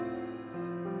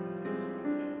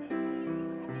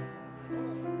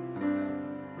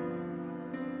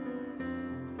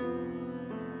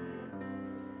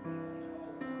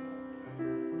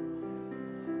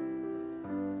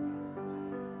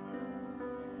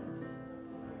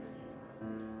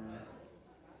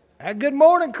Good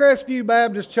morning, Crestview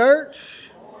Baptist Church.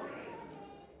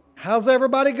 How's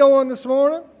everybody going this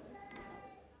morning?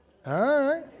 All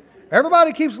right.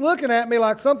 Everybody keeps looking at me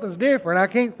like something's different. I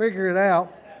can't figure it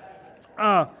out.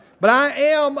 But I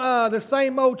am the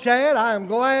same old Chad. I am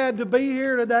glad to be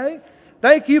here today.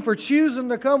 Thank you for choosing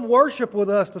to come worship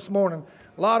with us this morning.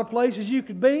 A lot of places you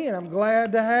could be, and I'm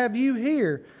glad to have you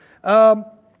here.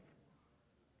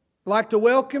 Like to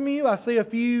welcome you. I see a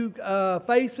few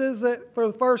faces that for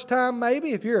the first time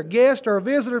maybe. If you're a guest or a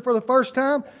visitor for the first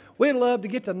time, we'd love to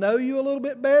get to know you a little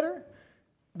bit better.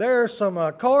 There are some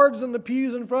cards in the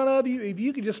pews in front of you. If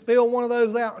you could just fill one of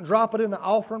those out and drop it in the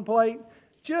offering plate,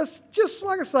 just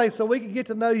like I say, so we can get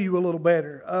to know you a little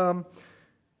better.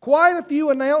 Quite a few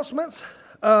announcements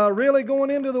really going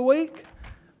into the week.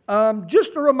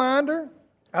 Just a reminder,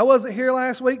 I wasn't here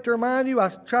last week to remind you. I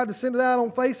tried to send it out on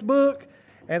Facebook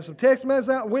and some text messages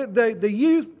out. With the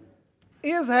youth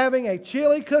is having a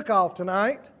chili cook-off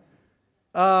tonight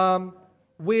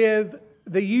with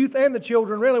the youth and the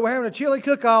children. Really, we're having a chili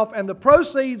cook-off, and the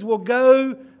proceeds will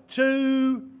go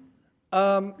to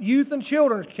youth and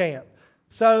children's camp.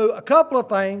 So a couple of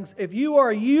things. If you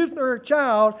are a youth or a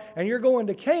child and you're going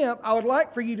to camp, I would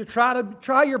like for you to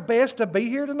try your best to be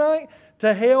here tonight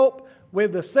to help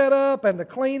with the setup and the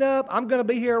cleanup. I'm going to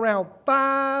be here around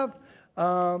 5.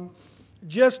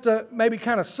 Just to maybe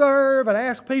kind of serve and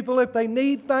ask people if they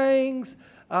need things,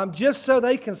 just so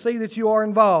they can see that you are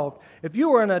involved. If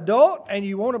you are an adult and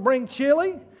you want to bring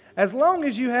chili, as long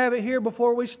as you have it here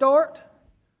before we start,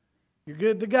 you're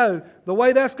good to go. The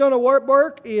way that's going to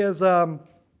work is I'm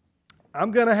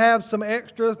going to have some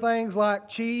extra things like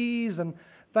cheese and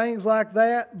things like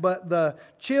that, but the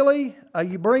chili,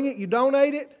 you bring it, you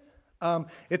donate it.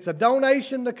 It's a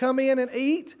donation to come in and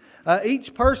eat.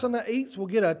 Each person that eats will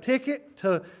get a ticket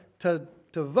to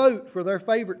vote for their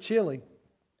favorite chili.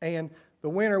 And the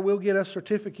winner will get a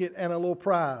certificate and a little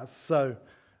prize. So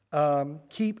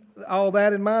keep all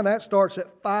that in mind. That starts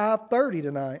at 5:30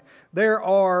 tonight. There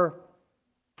are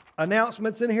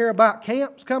announcements in here about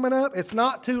camps coming up. It's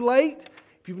not too late.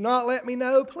 If you've not let me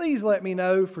know, please let me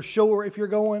know for sure if you're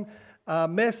going.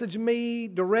 Message me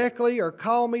directly or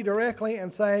call me directly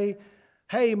and say,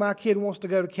 hey, my kid wants to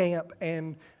go to camp,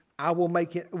 and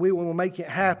we will make it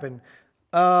happen.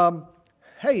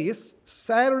 Hey, it's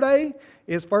Saturday.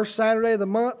 It's first Saturday of the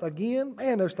month again.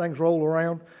 Man, those things roll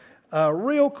around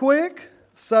real quick.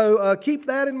 So keep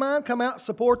that in mind. Come out and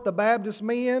support the Baptist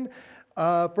men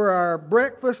for our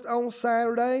breakfast on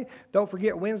Saturday. Don't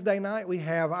forget, Wednesday night we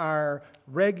have our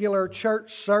regular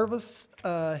church service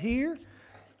here.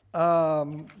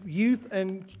 Youth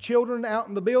and children out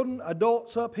in the building,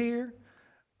 adults up here.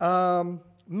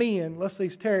 Men, let's see,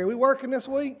 Terry, we working this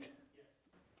week?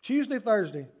 Tuesday,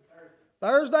 Thursday?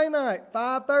 Thursday night,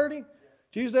 5:30?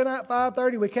 Tuesday night,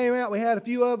 5:30, we came out, we had a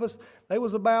few of us. There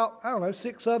was about,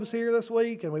 6 of us here this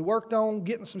week, and we worked on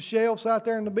getting some shelves out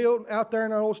there in the building, out there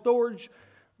in our old storage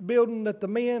building that the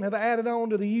men have added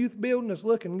on to the youth building. It's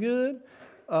looking good.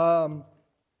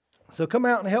 So come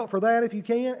out and help for that if you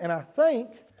can. And I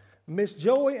think Miss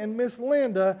Joy and Miss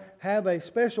Linda have a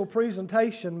special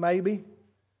presentation maybe.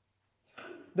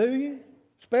 Do you?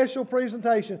 Special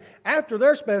presentation. After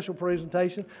their special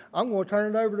presentation, I'm going to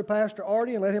turn it over to Pastor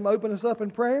Artie and let him open us up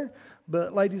in prayer.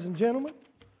 But ladies and gentlemen,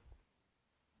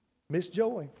 Miss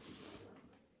Joy.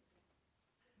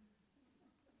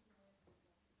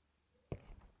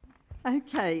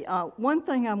 Okay, one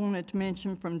thing I wanted to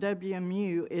mention from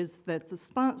WMU is that the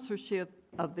sponsorship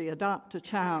of the Adopt a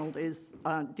Child is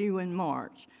due in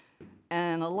March.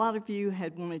 And a lot of you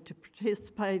had wanted to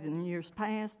participate in years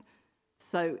past.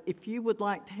 So if you would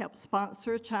like to help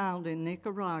sponsor a child in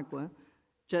Nicaragua,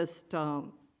 just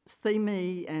see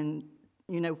me, and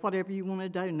whatever you want to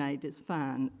donate is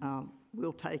fine.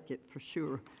 We'll take it for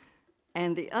sure.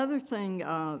 And the other thing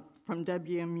from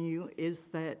WMU is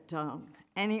that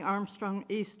Annie Armstrong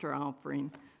Easter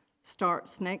offering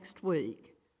starts next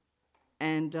week.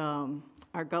 And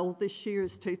our goal this year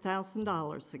is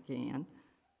 $2,000 again.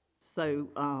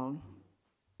 So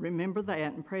remember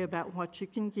that and pray about what you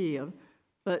can give.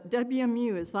 But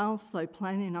WMU is also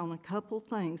planning on a couple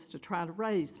things to try to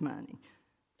raise money.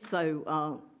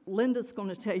 So Linda's going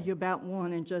to tell you about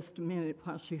one in just a minute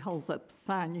while she holds up the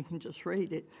sign. You can just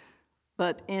read it.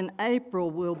 But in April,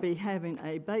 we'll be having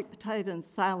a baked potato and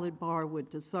salad bar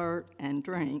with dessert and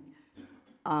drink.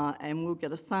 And we'll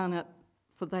get a sign up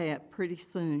for that pretty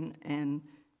soon. And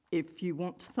if you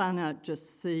want to sign up,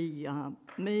 just see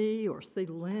me or see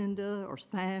Linda or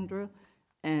Sandra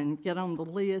and get on the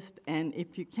list. And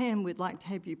if you can, we'd like to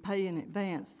have you pay in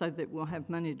advance so that we'll have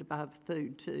money to buy the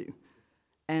food too.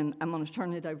 And I'm going to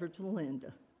turn it over to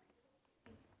Linda.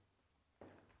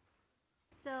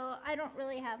 So I don't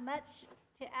really have much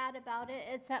to add about it,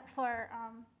 except for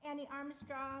Annie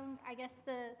Armstrong. I guess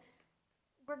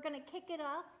we're going to kick it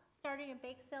off, starting a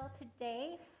bake sale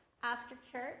today after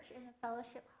church in the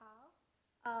fellowship hall.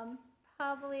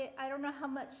 Probably, I don't know how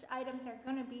much items are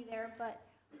going to be there, but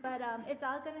it's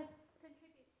all going to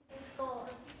contribute to this goal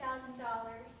of $2,000.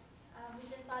 We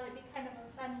just thought it'd be kind of a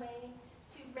fun way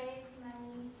to raise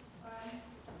money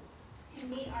to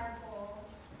meet our goal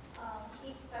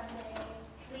each Sunday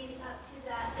leading up to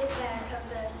that event of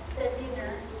the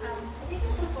dinner. I think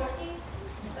it's the 14th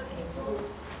of April.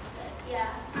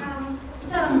 Yeah.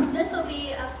 So this will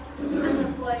be up in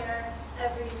the foyer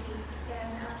every week.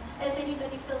 And if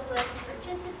anybody feels like to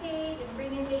participate and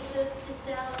bring in baked goods to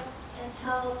sell and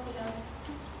help, just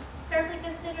carefully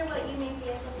consider what you may be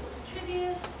able to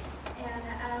contribute.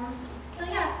 And so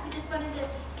yeah, we just wanted to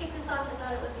kick this off. I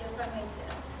thought it would be a fun way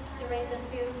to raise a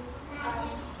few,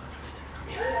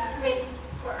 to raise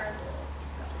for our goals.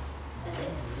 So that's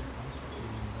it.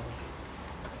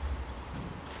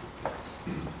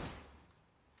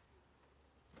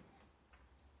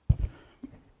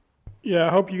 Yeah, I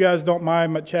hope you guys don't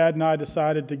mind, but Chad and I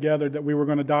decided together that we were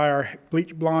going to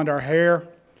bleach blonde our hair.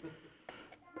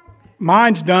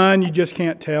 Mine's done, you just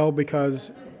can't tell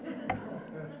because...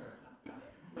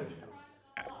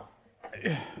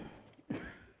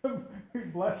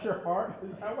 Bless your heart,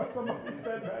 is that what somebody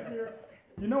said back here?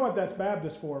 You know what that's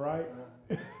Baptist for, right?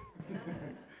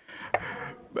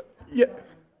 But, yeah.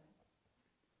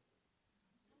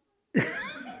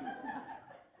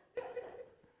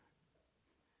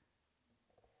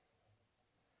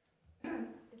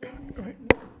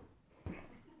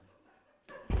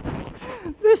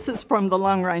 This is from the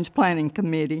Long Range Planning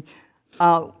Committee.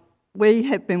 We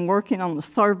have been working on the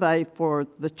survey for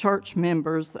the church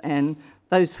members and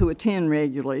those who attend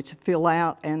regularly to fill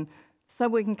out, and so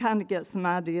we can kind of get some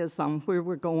ideas on where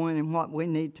we're going and what we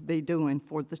need to be doing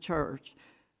for the church.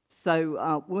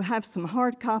 So we'll have some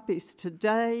hard copies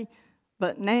today,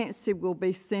 but Nancy will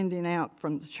be sending out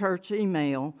from the church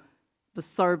email the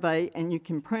survey, and you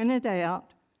can print it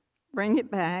out, bring it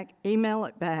back, email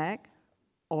it back,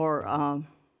 or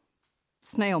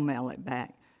snail mail it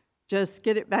back. Just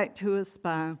get it back to us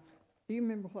by, do you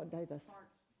remember what day that's?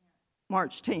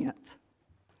 March 10th.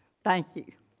 Thank you.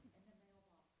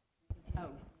 Oh,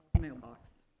 mailbox.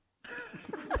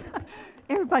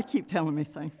 Everybody keep telling me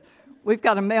things. We've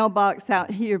got a mailbox out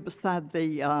here beside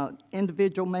the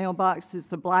individual mailboxes,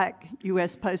 the black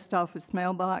U.S. Post Office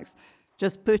mailbox.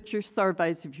 Just put your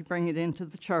surveys, if you bring it into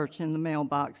the church, in the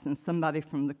mailbox, and somebody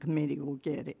from the committee will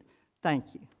get it.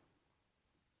 Thank you.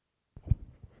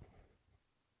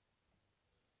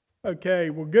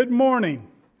 Okay, well, good morning.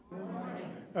 Good morning.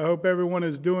 I hope everyone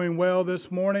is doing well this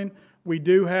morning. We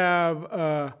do have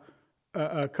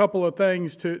a couple of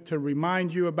things to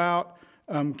remind you about.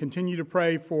 Continue to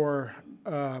pray for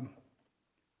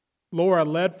Laura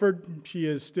Ledford. She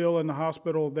is still in the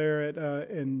hospital there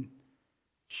in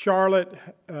Charlotte,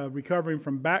 recovering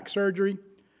from back surgery.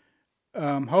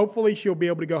 Hopefully she'll be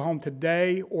able to go home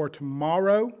today or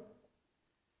tomorrow.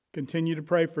 Continue to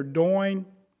pray for Doyne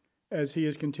as he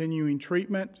is continuing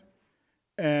treatment,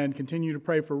 and continue to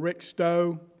pray for Rick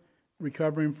Stowe,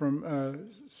 recovering from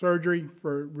surgery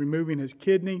for removing his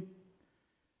kidney.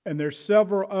 And there's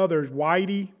several others.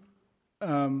 Whitey,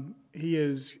 he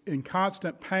is in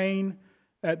constant pain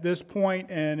at this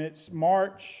point, and it's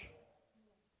March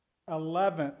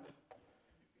 11th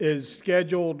is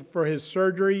scheduled for his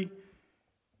surgery.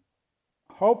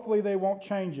 Hopefully they won't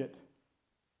change it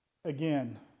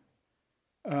again.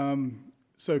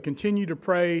 So continue to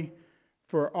pray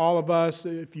for all of us.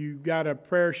 If you've got a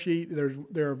prayer sheet,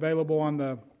 they're available on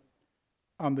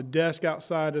the desk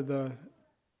outside of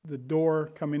the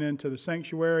door coming into the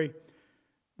sanctuary.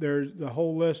 There's the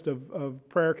whole list of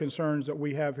prayer concerns that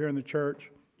we have here in the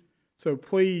church. So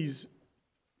please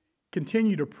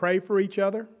continue to pray for each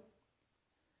other.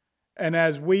 And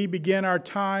as we begin our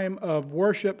time of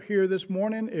worship here this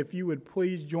morning, if you would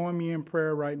please join me in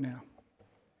prayer right now.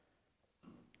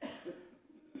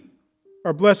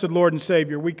 Our blessed Lord and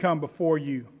Savior, we come before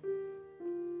you.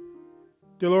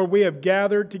 Dear Lord, we have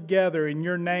gathered together in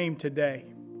your name today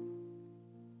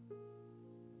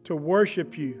to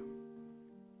worship you,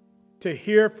 to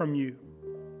hear from you.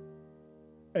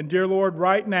 And dear Lord,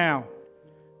 right now,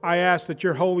 I ask that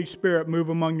your Holy Spirit move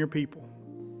among your people.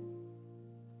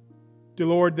 Dear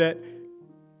Lord, that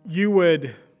you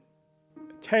would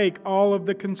take all of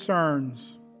the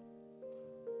concerns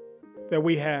that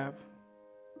we have,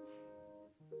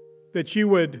 that you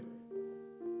would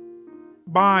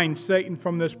bind Satan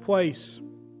from this place,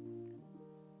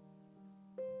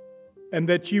 and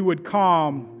that you would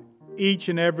calm each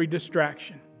and every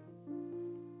distraction,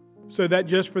 so that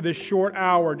just for this short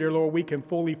hour, dear Lord, we can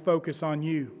fully focus on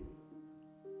you.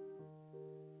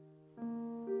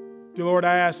 Dear Lord,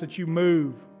 I ask that you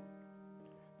move,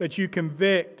 that you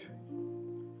convict,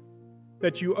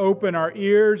 that you open our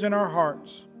ears and our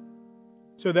hearts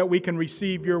so that we can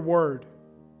receive your word.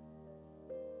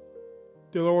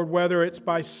 Dear Lord, whether it's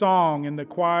by song in the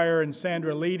choir and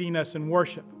Sandra leading us in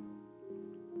worship,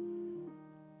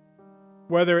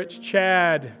 whether it's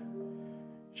Chad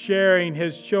sharing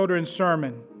his children's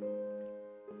sermon,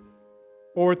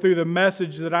 or through the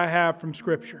message that I have from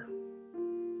Scripture.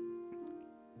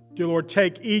 Dear Lord,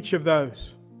 take each of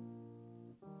those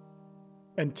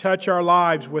and touch our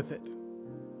lives with it,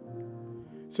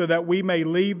 so that we may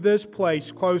leave this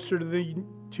place closer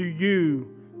to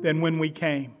you than when we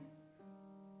came.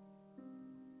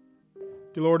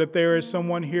 Dear Lord, if there is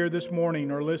someone here this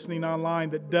morning or listening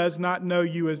online that does not know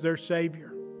you as their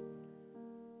Savior,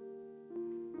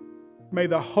 may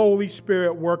the Holy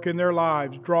Spirit work in their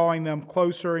lives, drawing them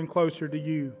closer and closer to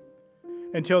you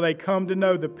until they come to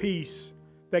know the peace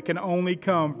that can only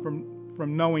come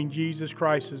from knowing Jesus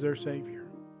Christ as their Savior.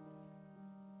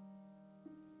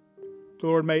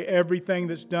 Lord, may everything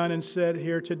that's done and said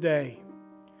here today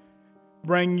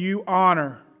bring you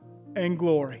honor and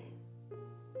glory.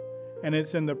 And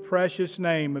it's in the precious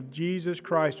name of Jesus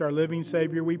Christ, our living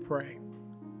Savior, we pray.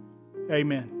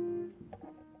 Amen.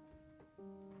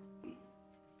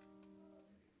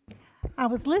 I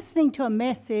was listening to a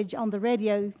message on the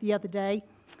radio the other day,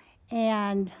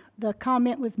 and the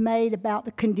comment was made about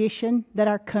the condition that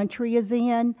our country is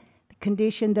in, the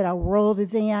condition that our world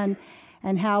is in,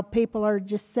 and how people are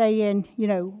just saying,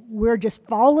 we're just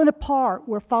falling apart,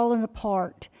 we're falling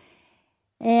apart.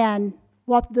 And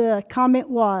what the comment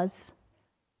was,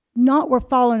 not we're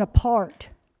falling apart,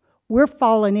 we're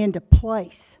falling into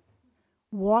place.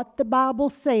 What the Bible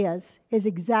says is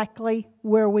exactly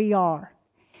where we are.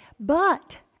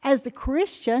 But as the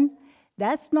Christian,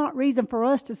 that's not reason for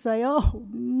us to say, oh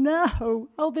no,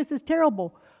 this is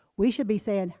terrible. We should be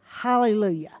saying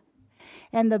hallelujah.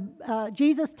 And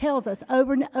Jesus tells us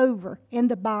over and over in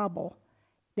the Bible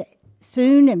that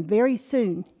soon and very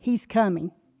soon He's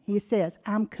coming. He says,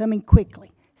 I'm coming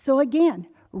quickly. So again,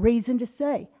 reason to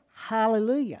say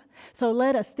hallelujah. So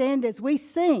let us stand as we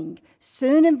sing,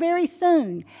 soon and very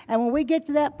soon. And when we get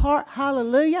to that part,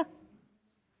 hallelujah,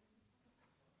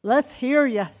 let's hear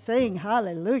you sing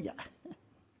hallelujah.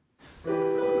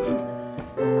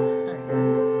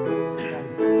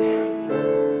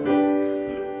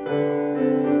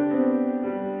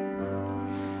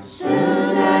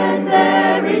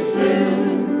 Very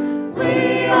soon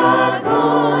we are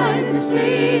going to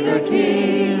see the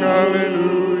King.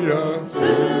 Hallelujah.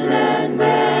 Soon and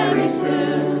very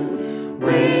soon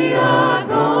we are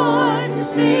going to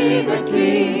see the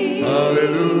King.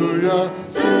 Hallelujah.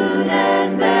 Soon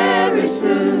and very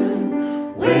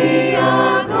soon we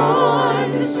are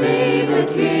going to see the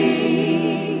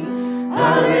King.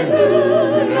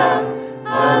 Hallelujah.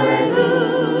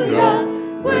 Hallelujah.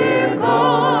 We're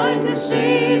going to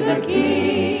see the King.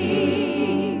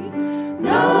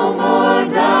 No more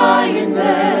dying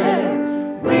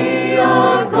there. We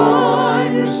are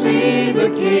going to see the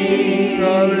King.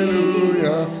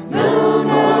 Hallelujah. No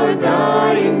more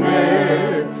dying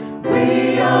there.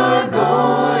 We are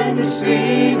going to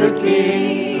see the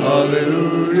King.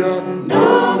 Hallelujah.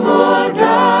 No more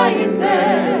dying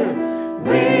there.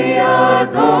 We are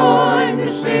going to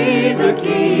see the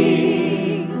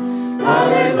King.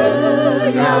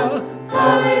 Hallelujah.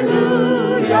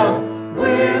 Hallelujah.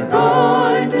 We're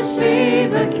going to see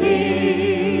the King.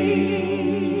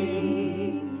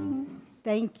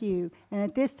 Thank you. And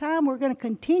at this time, we're going to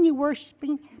continue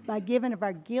worshiping by giving of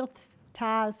our gifts,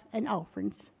 tithes, and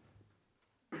offerings.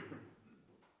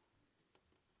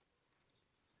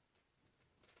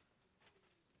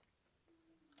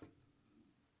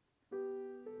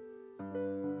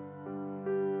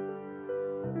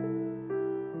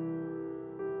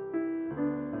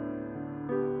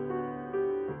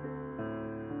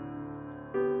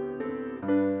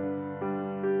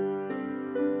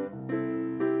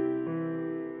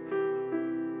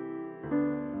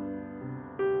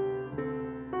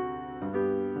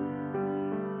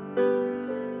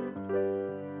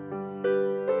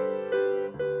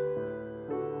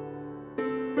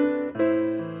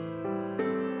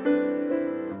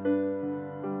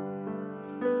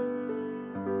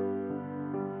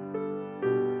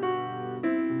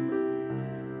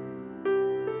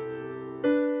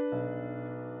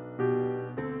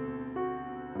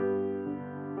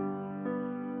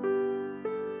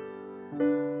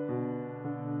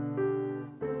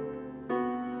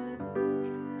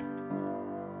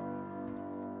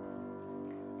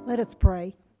 Let us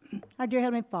pray. Our dear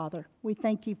Heavenly Father, we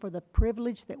thank you for the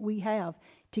privilege that we have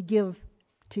to give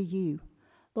to you.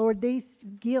 Lord, these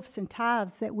gifts and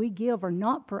tithes that we give are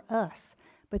not for us,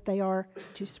 but they are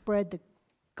to spread the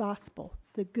gospel,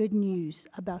 the good news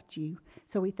about you.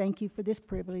 So we thank you for this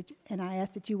privilege, and I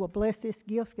ask that you will bless this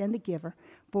gift and the giver.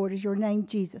 For it is your name,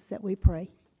 Jesus, that we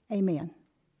pray. Amen.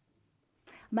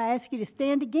 I'm going to ask you to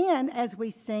stand again as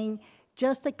we sing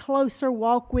Just a Closer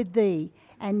Walk with Thee.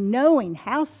 And knowing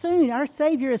how soon our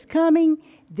Savior is coming,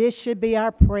 this should be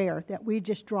our prayer, that we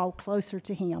just draw closer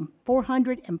to Him.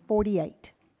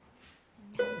 448.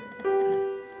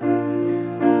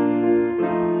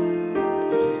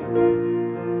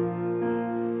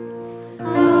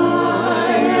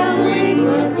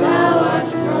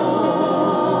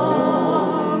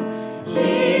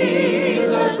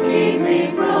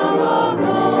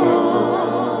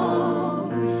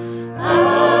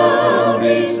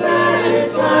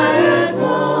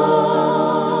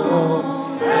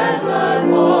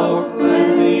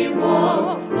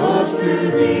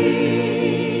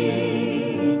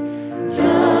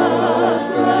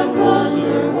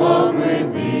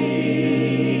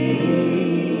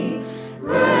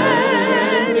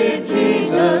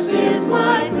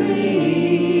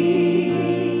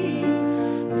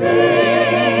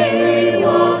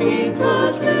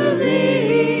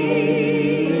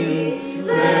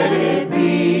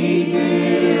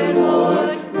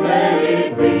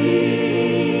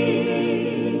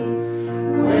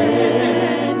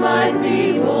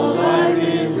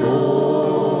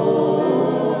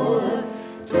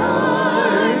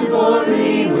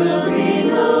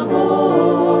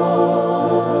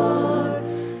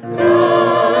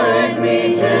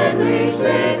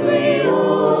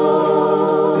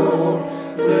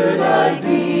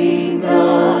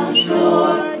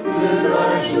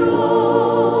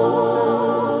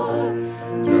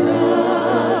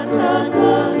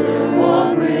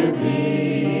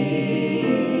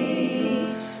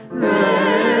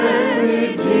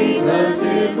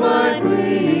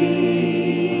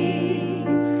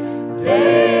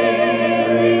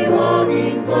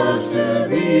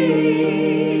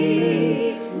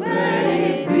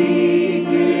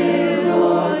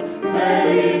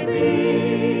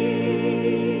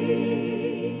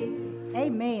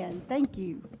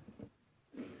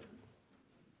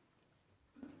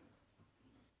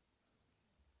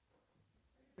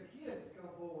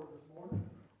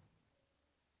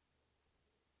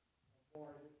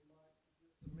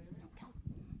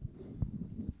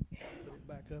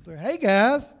 Up there. Hey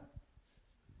guys,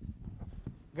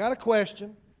 got a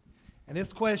question, and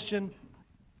this question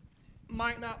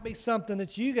might not be something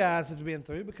that you guys have been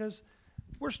through because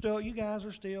you guys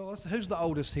are still, who's the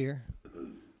oldest here?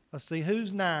 Let's see,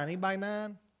 who's 9? Anybody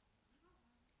 9?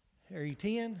 Are you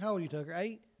 10? How old are you, Tucker?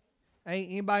 8?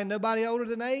 Nobody older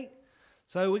than 8?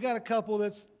 So we got a couple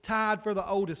that's tied for the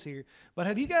oldest here. But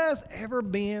have you guys ever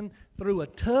been through a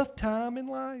tough time in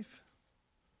life?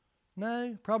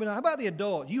 No, probably not. How about the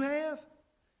adult? You have?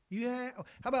 You have?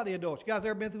 How about the adults? You guys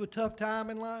ever been through a tough time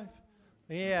in life?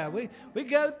 Yeah, we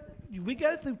go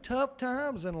through tough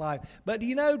times in life. But do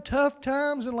you know, tough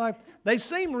times in life, they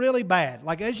seem really bad.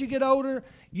 Like as you get older,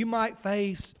 you might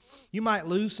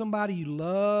lose somebody you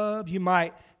love. You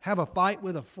might have a fight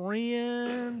with a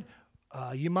friend.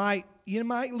 You might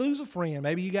lose a friend.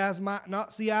 Maybe you guys might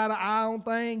not see eye to eye on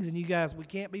things, and we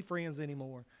can't be friends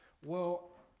anymore. Well,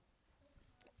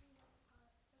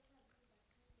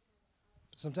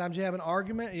 sometimes you have an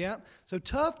argument, yeah. So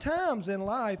tough times in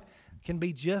life can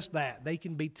be just that. They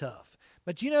can be tough.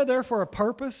 But they're for a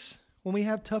purpose. When we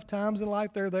have tough times in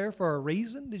life, they're there for a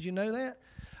reason. Did you know that?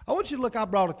 I want you to look, I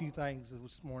brought a few things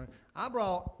this morning. I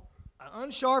brought an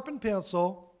unsharpened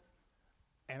pencil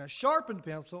and a sharpened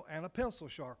pencil and a pencil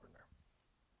sharpener.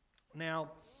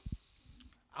 Now,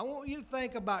 I want you to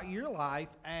think about your life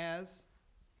as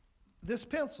this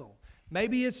pencil.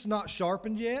 Maybe it's not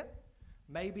sharpened yet.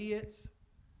 Maybe it's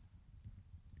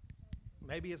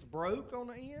broke on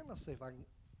the end. Let's see if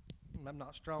I'm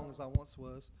not strong as I once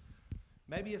was.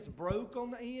 Maybe it's broke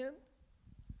on the end.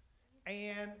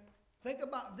 And think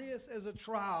about this as a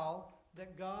trial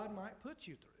that God might put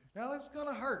you through. Now, it's going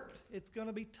to hurt. It's going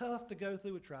to be tough to go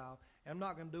through a trial. And I'm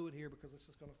not going to do it here because it's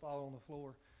just going to fall on the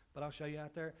floor. But I'll show you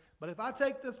out there. But if I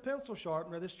take this pencil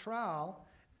sharpener, this trowel,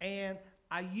 and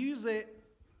I use it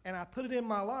and I put it in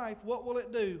my life, what will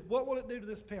it do? What will it do to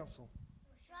this pencil?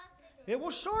 It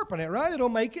will sharpen it, right? It'll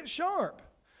make it sharp.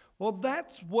 Well,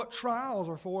 that's what trials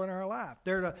are for in our life.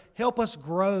 They're to help us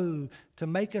grow, to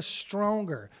make us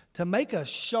stronger, to make us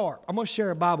sharp. I'm going to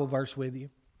share a Bible verse with you.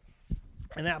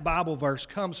 And that Bible verse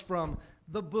comes from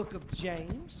the book of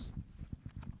James.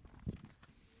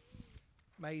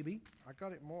 maybe. I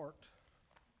got it marked.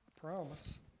 I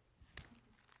promise.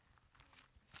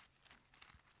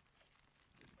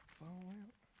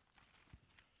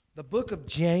 The book of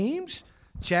James,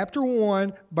 chapter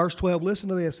 1, verse 12. Listen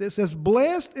to this. It says,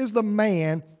 "Blessed is the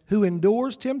man who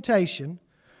endures temptation,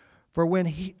 for when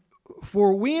he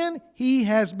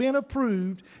has been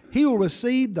approved, he will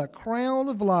receive the crown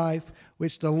of life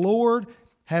which the Lord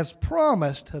has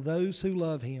promised to those who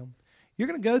love him." You're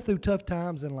going to go through tough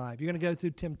times in life. You're going to go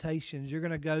through temptations. You're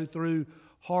going to go through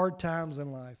hard times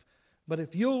in life. But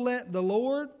if you'll let the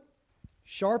Lord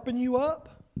sharpen you up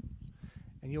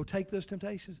and you'll take those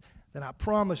temptations, then I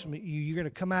promise you, you're going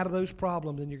to come out of those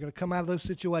problems and you're going to come out of those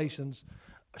situations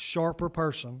a sharper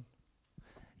person.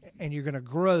 And you're going to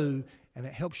grow, and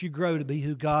it helps you grow to be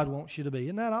who God wants you to be.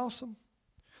 Isn't that awesome?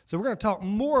 So we're going to talk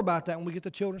more about that when we get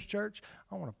to Children's Church.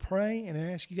 I want to pray and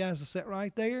ask you guys to sit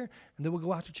right there, and then we'll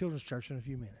go out to Children's Church in a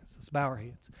few minutes. Let's bow our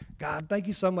heads. God, thank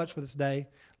you so much for this day.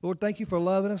 Lord, thank you for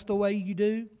loving us the way you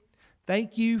do.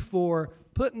 Thank you for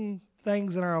putting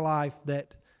things in our life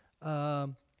that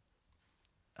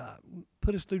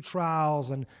put us through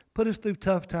trials and put us through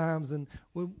tough times. And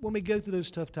when we go through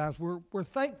those tough times, we're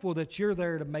thankful that you're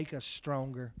there to make us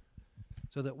stronger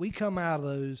so that we come out of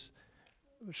those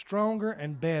stronger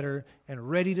and better and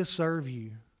ready to serve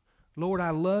you. Lord,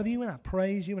 I love you and I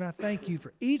praise you and I thank you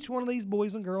for each one of these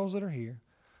boys and girls that are here.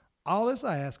 All this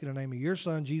I ask in the name of your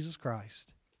Son, Jesus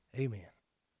Christ. Amen.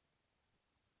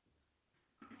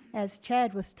 As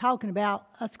Chad was talking about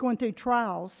us going through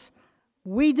trials,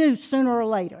 we do sooner or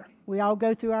later. We all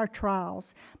go through our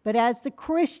trials. But as the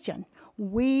Christian,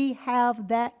 we have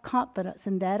that confidence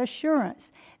and that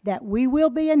assurance that we will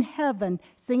be in heaven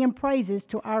singing praises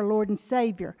to our Lord and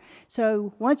Savior.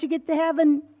 So once you get to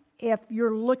heaven, if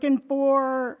you're looking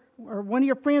for, or one of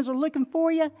your friends are looking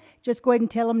for you, just go ahead and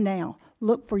tell them now.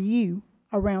 Look for you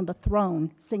around the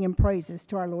throne singing praises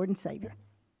to our Lord and Savior.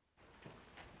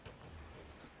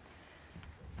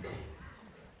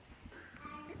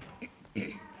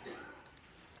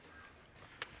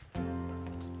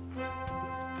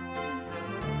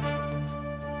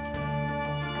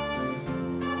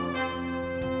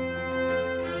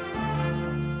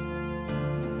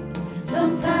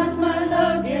 Sometimes my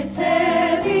load gets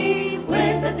heavy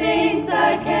with the things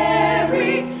I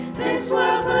carry. This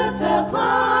world puts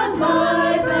upon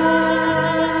my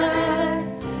back.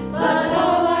 But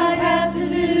all I have to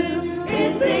do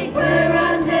is think where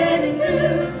I'm headed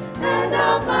to, and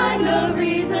I'll find no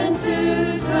reason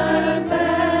to turn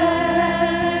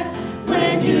back.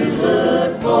 When you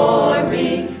look for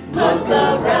me, look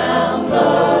around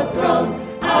the throne.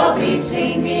 I'll be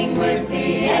singing with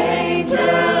the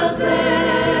angels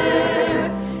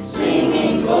there,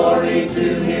 singing glory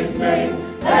to his name,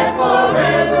 that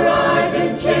forever I've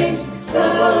been changed.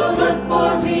 So look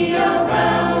for me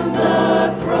around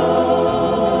the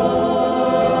throne.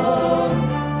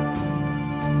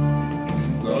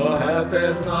 The half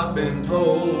has not been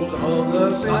told of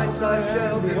the sights I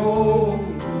shall behold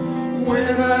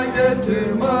when I get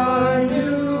to my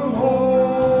new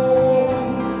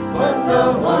home. But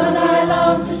the one I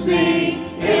long to see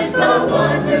is the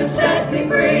one who sets me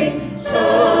free.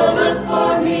 So look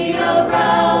for me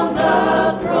around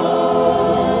the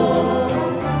throne.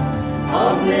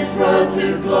 On this road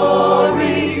to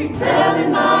glory,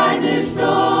 telling my new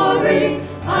story,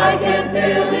 I can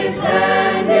feel his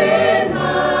hand in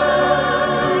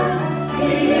mine.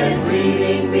 He is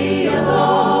leading me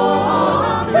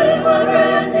along to a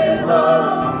brand new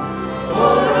home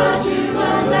for a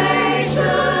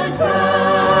jubilation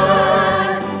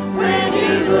time. When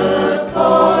you look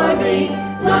for me,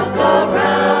 look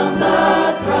around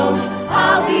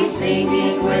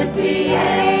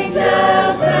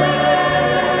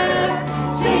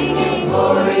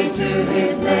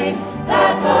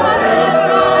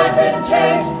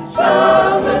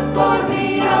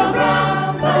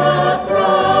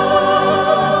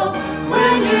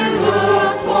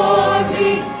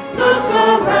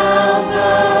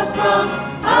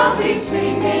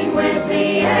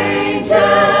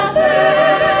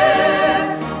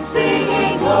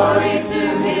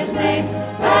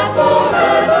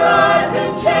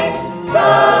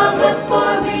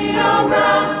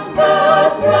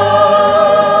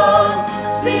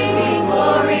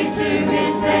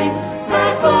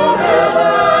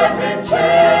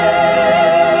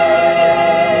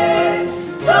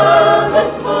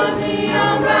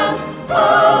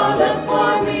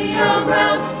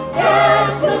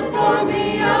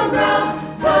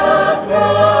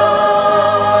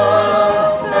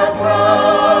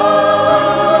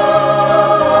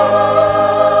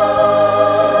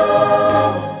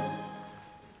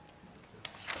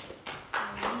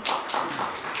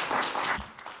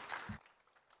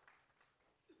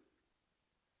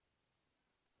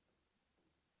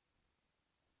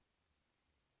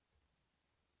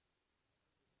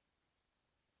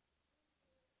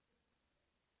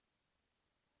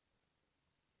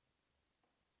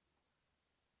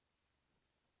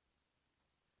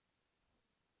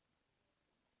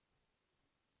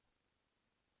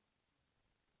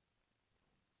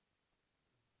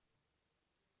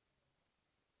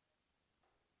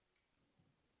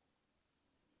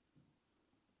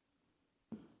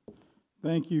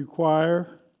Thank you,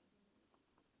 choir.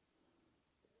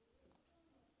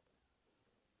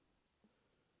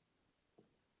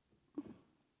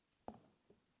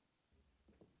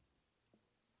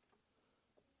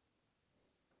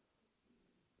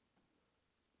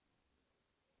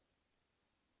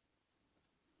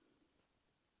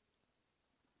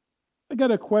 I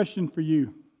got a question for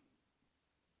you.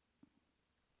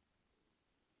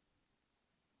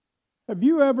 Have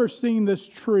you ever seen this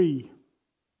tree?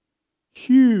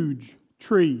 Huge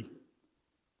tree,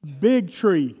 big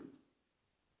tree,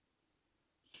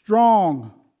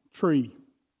 strong tree.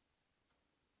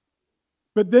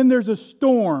 But then there's a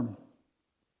storm,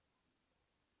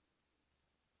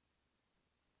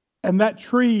 and that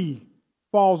tree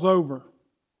falls over.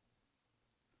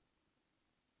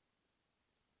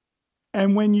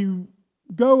 And when you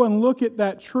go and look at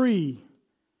that tree,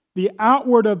 the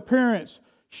outward appearance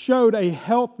showed a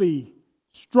healthy,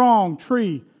 strong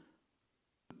tree,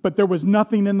 but there was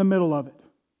nothing in the middle of it.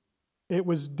 It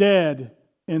was dead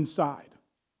inside.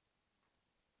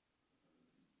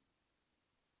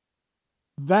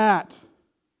 That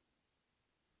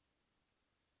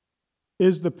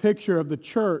is the picture of the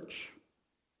church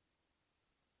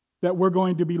that we're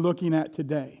going to be looking at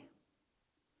today.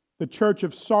 The church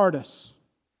of Sardis.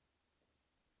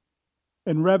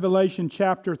 In Revelation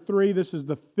chapter 3, this is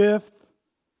the 5th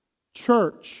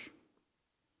church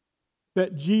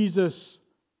that Jesus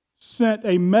sent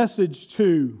a message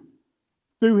to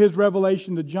through his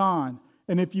revelation to John.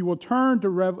 And if you will turn to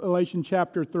Revelation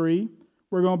chapter 3,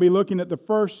 we're going to be looking at the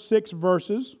first 6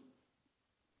 verses.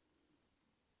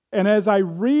 And as I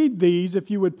read these,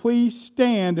 if you would please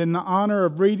stand in the honor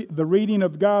of the reading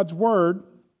of God's Word.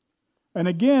 And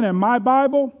again, in my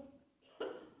Bible,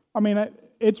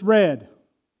 it's red.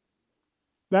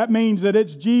 That means that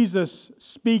it's Jesus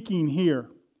speaking here.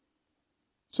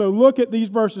 So look at these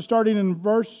verses, starting in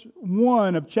verse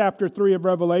 1 of chapter 3 of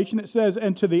Revelation. It says,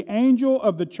 "And to the angel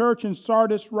of the church in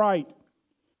Sardis write,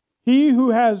 He who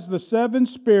has the 7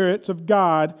 spirits of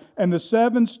God and the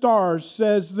 7 stars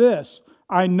says this,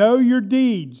 I know your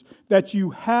deeds, that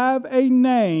you have a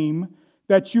name,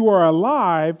 that you are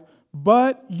alive,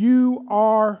 but you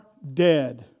are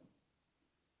dead.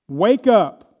 Wake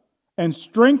up and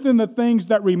strengthen the things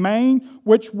that remain,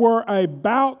 which were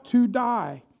about to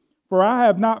die. For I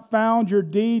have not found your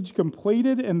deeds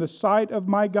completed in the sight of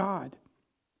my God.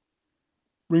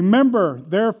 Remember,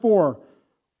 therefore,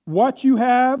 what you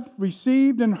have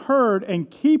received and heard,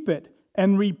 and keep it,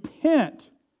 and repent.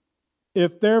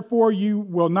 If therefore you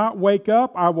will not wake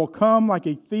up, I will come like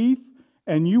a thief,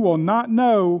 and you will not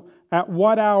know at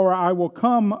what hour I will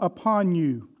come upon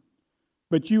you.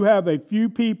 But you have a few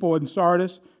people in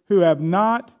Sardis who have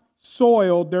not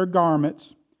soiled their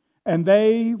garments, and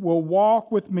they will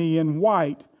walk with me in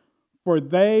white, for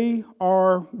they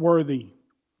are worthy.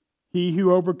 He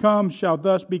who overcomes shall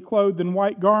thus be clothed in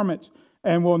white garments,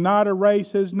 and will not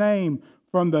erase his name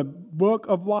from the book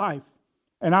of life.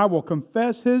 And I will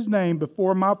confess his name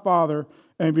before my Father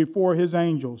and before his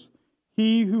angels.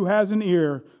 He who has an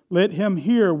ear, let him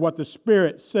hear what the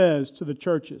Spirit says to the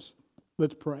churches."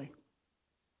 Let's pray.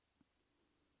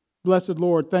 Blessed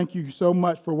Lord, thank you so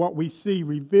much for what we see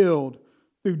revealed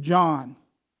through John.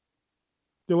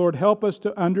 Dear Lord, help us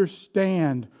to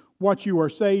understand what you are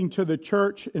saying to the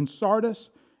church in Sardis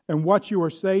and what you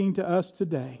are saying to us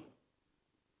today.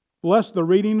 Bless the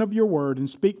reading of your word and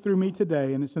speak through me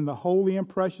today. And it's in the holy and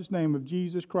precious name of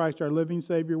Jesus Christ, our living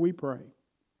Savior, we pray.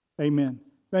 Amen.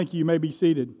 Thank you. You may be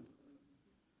seated.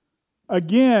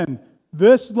 Again,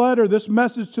 this letter, this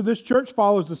message to this church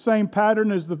follows the same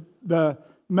pattern as the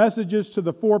messages to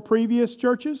the 4 previous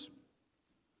churches.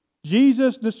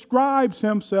 Jesus describes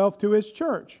himself to his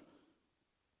church.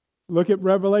 Look at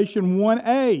Revelation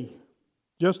 1a,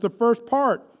 just the first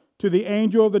part. To the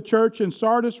angel of the church in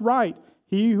Sardis write,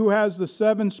 He who has the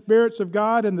 7 spirits of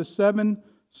God and the 7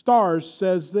 stars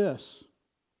says this.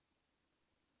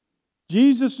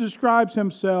 Jesus describes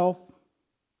himself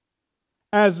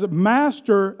as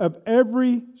master of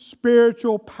every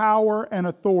spiritual power and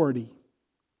authority.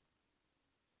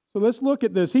 So let's look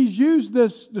at this. He's used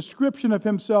this description of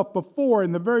himself before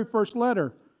in the very first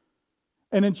letter.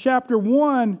 And in chapter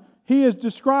 1, he is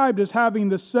described as having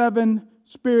the 7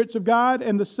 spirits of God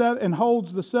and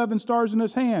holds the 7 stars in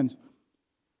his hands.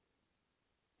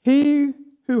 He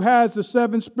who has the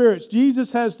 7 spirits,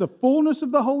 Jesus has the fullness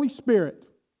of the Holy Spirit.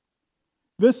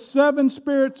 This 7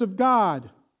 spirits of God,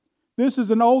 this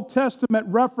is an Old Testament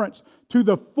reference to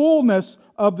the fullness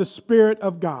of the Spirit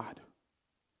of God.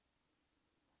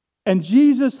 And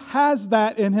Jesus has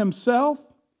that in himself,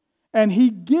 and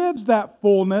he gives that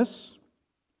fullness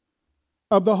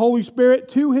of the Holy Spirit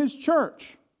to His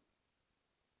church.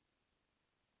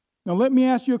 Now let me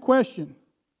ask you a question.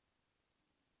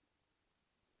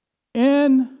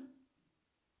 In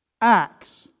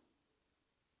Acts,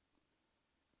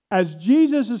 as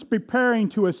Jesus is preparing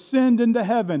to ascend into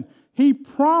heaven, He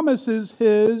promises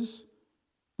His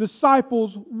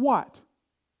disciples what?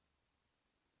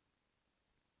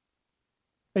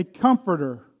 A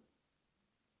comforter,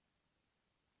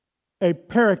 a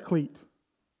paraclete.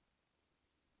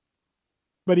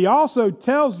 But He also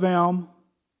tells them,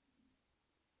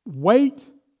 wait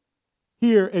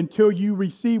here until you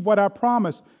receive what I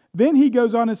promised. Then He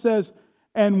goes on and says,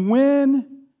 and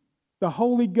when the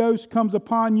Holy Ghost comes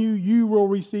upon you, you will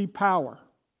receive power.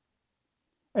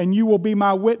 And you will be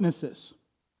my witnesses.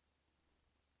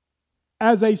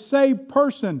 As a saved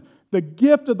person, the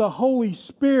gift of the Holy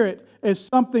Spirit is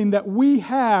something that we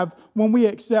have when we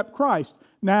accept Christ.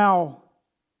 Now,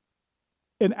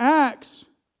 in Acts,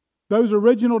 those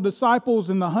original disciples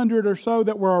and the 100 or so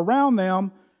that were around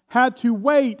them had to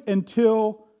wait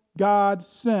until God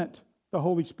sent the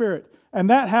Holy Spirit. And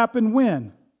that happened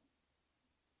when?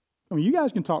 I mean, you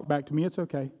guys can talk back to me, it's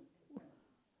okay.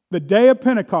 The day of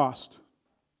Pentecost.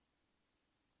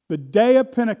 The day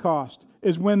of Pentecost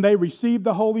is when they received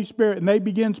the Holy Spirit and they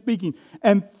began speaking.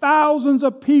 And thousands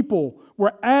of people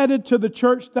were added to the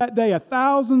church that day.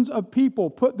 Thousands of people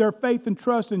put their faith and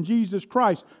trust in Jesus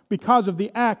Christ because of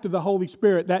the act of the Holy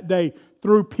Spirit that day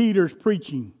through Peter's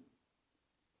preaching.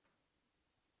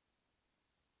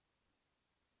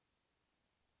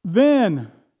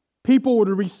 Then people would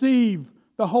receive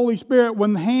the Holy Spirit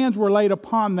when the hands were laid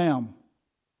upon them.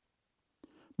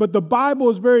 But the Bible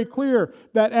is very clear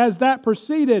that as that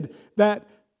proceeded, that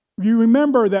you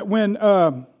remember that when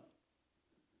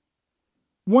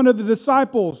one of the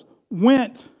disciples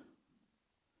went,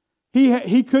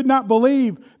 he could not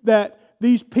believe that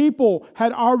these people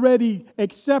had already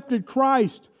accepted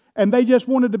Christ and they just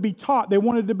wanted to be taught, they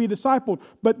wanted to be discipled,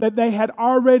 but that they had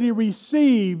already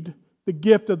received the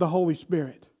gift of the Holy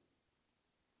Spirit.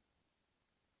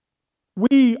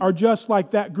 We are just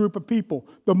like that group of people.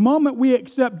 The moment we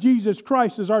accept Jesus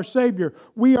Christ as our Savior,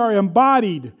 we are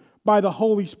embodied by the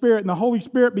Holy Spirit, and the Holy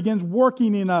Spirit begins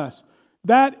working in us.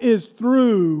 That is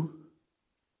through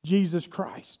Jesus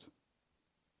Christ.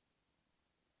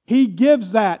 He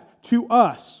gives that to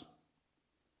us.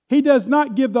 He does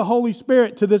not give the Holy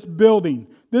Spirit to this building.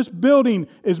 This building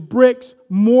is bricks,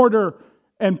 mortar,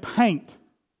 and paint.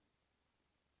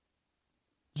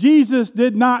 Jesus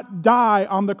did not die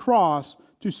on the cross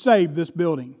to save this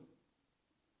building.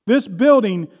 This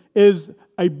building is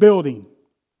a building.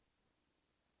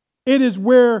 It is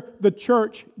where the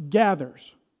church gathers.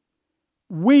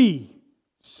 We,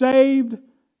 saved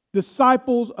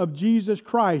disciples of Jesus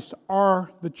Christ, are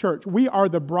the church. We are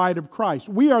the bride of Christ.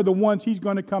 We are the ones He's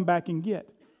going to come back and get.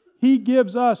 He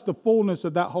gives us the fullness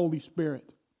of that Holy Spirit.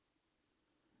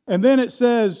 And then it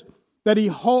says that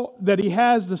He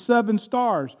has the 7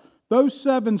 stars. Those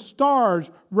 7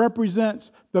 stars represents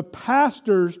the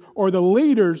pastors or the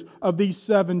leaders of these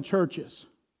 7 churches.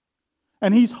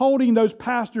 And He's holding those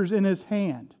pastors in His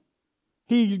hand.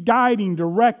 He's guiding,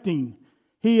 directing.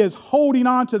 He is holding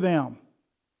on to them.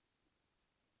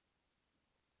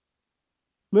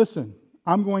 Listen,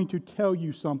 I'm going to tell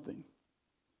you something.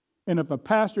 And if a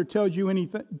pastor tells you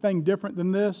anything different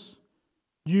than this,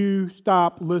 you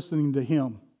stop listening to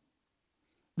him.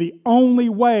 The only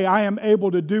way I am able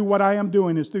to do what I am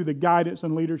doing is through the guidance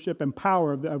and leadership and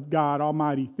power of God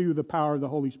Almighty, through the power of the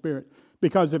Holy Spirit.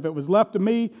 Because if it was left to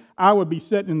me, I would be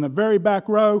sitting in the very back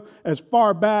row, as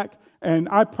far back, and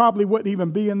I probably wouldn't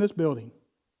even be in this building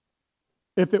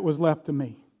if it was left to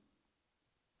me.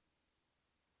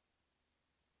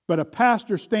 But a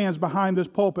pastor stands behind this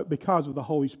pulpit because of the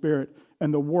Holy Spirit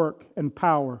and the work and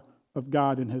power of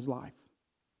God in his life.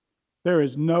 There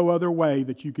is no other way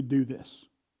that you could do this.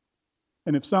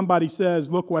 And if somebody says,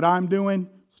 look what I'm doing,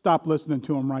 stop listening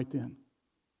to them right then.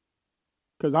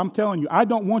 Because I'm telling you, I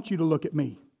don't want you to look at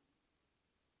me.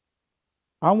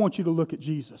 I want you to look at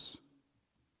Jesus.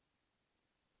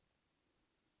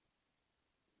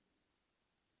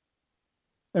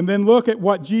 And then look at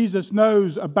what Jesus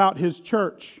knows about His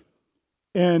church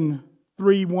in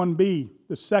 3:1b,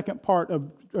 the second part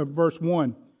of verse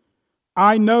 1.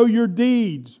 I know your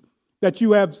deeds, that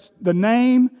you have the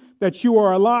name, that you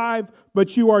are alive,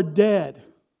 but you are dead.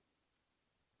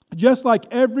 Just like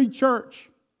every church,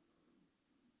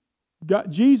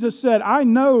 Jesus said, I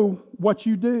know what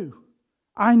you do.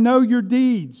 I know your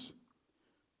deeds.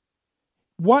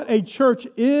 What a church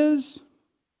is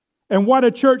and what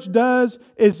a church does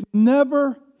is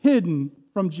never hidden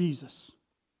from Jesus.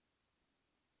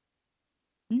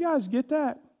 You guys get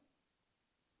that?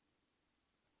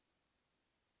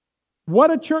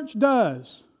 What a church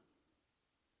does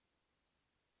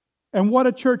and what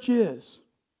a church is.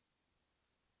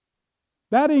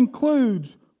 That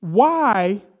includes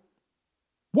why,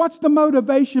 what's the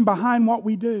motivation behind what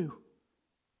we do?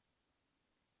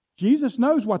 Jesus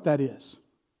knows what that is.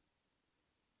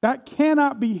 That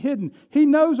cannot be hidden. He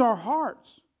knows our hearts.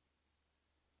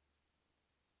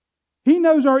 He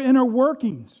knows our inner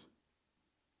workings.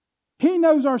 He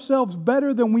knows ourselves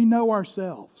better than we know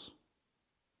ourselves.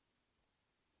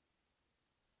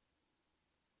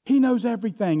 He knows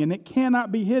everything, and it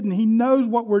cannot be hidden. He knows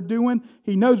what we're doing.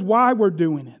 He knows why we're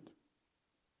doing it.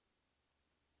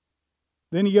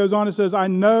 Then he goes on and says, I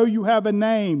know you have a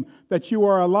name, that you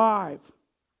are alive.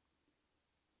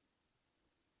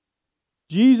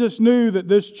 Jesus knew that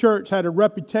this church had a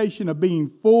reputation of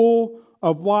being full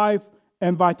of life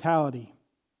and vitality.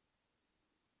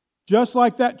 Just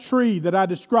like that tree that I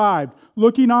described,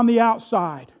 looking on the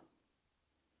outside.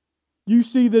 You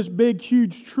see this big,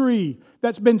 huge tree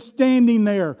that's been standing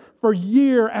there for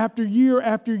year after year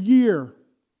after year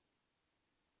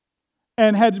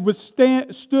and had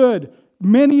withstood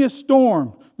many a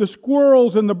storm. The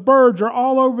squirrels and the birds are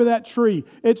all over that tree.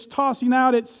 It's tossing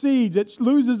out its seeds. It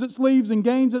loses its leaves and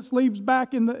gains its leaves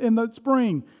back in the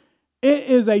spring. It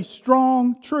is a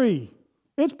strong tree.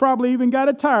 It's probably even got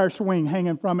a tire swing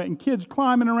hanging from it and kids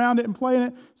climbing around it and playing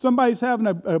it. Somebody's having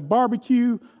a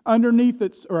barbecue underneath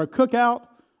it, or a cookout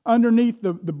underneath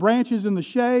the branches in the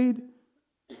shade.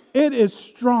 It is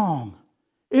strong.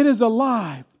 It is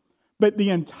alive. But the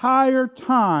entire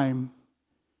time,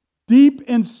 deep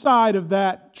inside of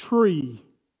that tree,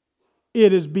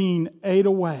 it is being ate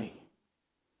away.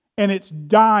 And it's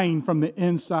dying from the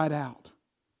inside out.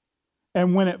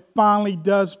 And when it finally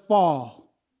does fall,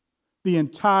 the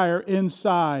entire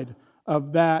inside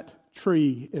of that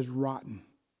tree is rotten.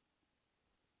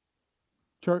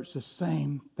 Church, the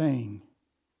same thing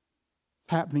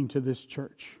happening to this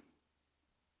church.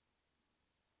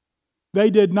 They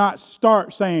did not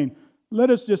start saying, let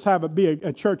us just be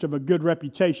a church of a good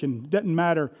reputation. Doesn't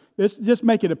matter. Let's just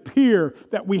make it appear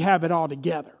that we have it all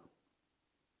together.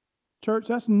 Church,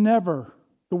 that's never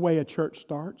the way a church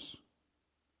starts.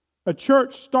 A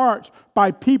church starts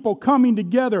by people coming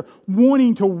together,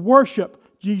 wanting to worship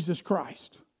Jesus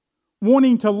Christ,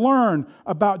 wanting to learn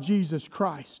about Jesus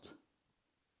Christ.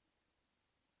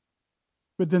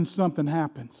 But then something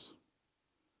happens.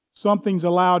 Something's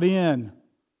allowed in.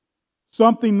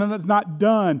 Something that's not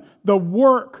done. The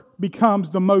work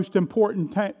becomes the most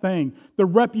important thing. The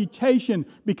reputation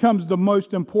becomes the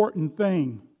most important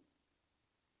thing.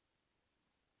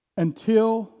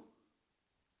 Until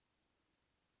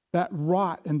that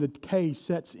rot and decay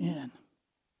sets in.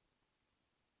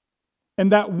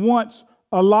 And that once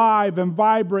alive and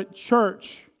vibrant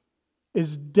church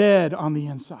is dead on the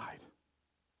inside.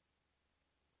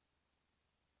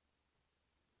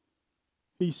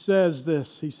 He says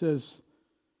this. He says,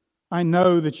 I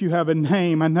know that you have a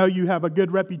name. I know you have a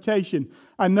good reputation.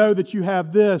 I know that you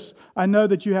have this. I know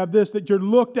that you have this, that you're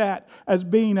looked at as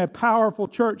being a powerful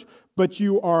church, but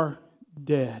you are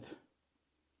dead.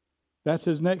 That's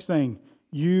his next thing.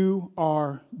 You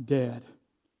are dead.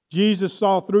 Jesus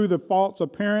saw through the false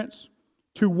appearance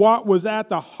to what was at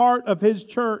the heart of his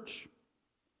church.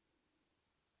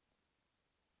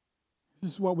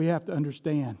 This is what we have to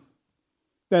understand.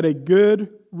 That a good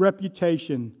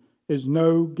reputation is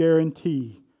no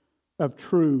guarantee of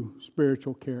true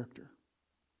spiritual character.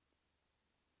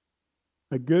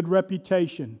 A good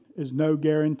reputation is no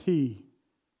guarantee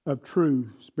of true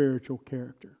spiritual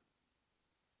character.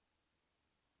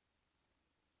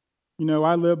 You know,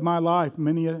 I lived my life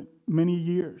many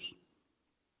years.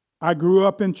 I grew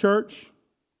up in church.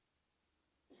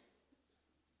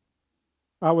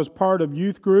 I was part of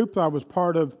youth groups. I was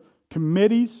part of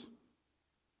committees.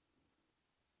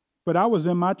 But I was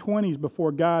in my 20s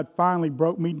before God finally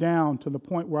broke me down to the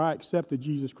point where I accepted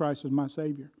Jesus Christ as my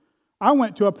Savior. I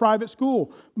went to a private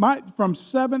school. From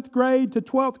 7th grade to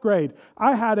 12th grade,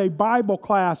 I had a Bible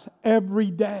class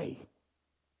every day.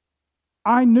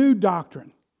 I knew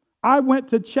doctrine. I went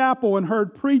to chapel and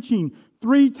heard preaching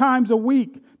 3 times a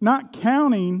week, not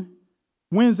counting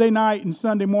Wednesday night and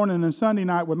Sunday morning and Sunday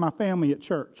night with my family at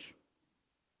church.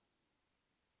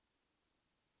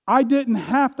 I didn't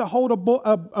have to hold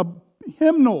a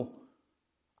hymnal.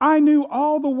 I knew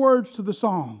all the words to the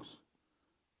songs.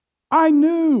 I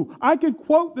knew I could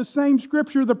quote the same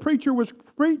scripture the preacher was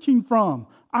preaching from.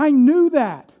 I knew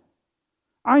that.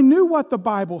 I knew what the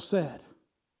Bible said.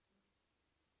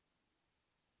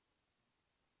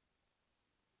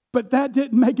 But that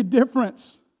didn't make a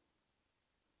difference.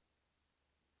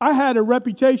 I had a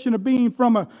reputation of being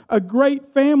from a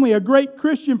great family, a great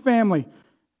Christian family.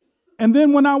 And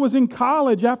then when I was in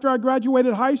college, after I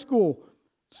graduated high school,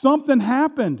 something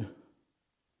happened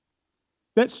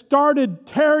that started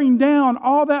tearing down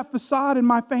all that facade in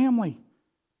my family.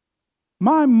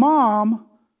 My mom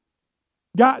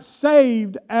got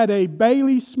saved at a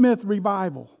Bailey Smith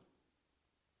revival.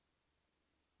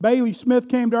 Bailey Smith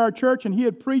came to our church and he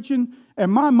had preaching,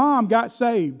 and my mom got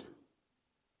saved.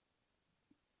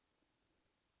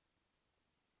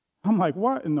 I'm like,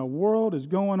 what in the world is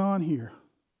going on here?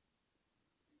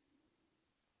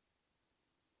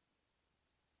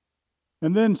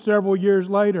 And then several years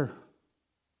later,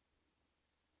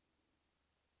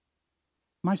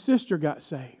 my sister got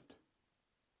saved.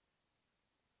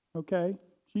 Okay,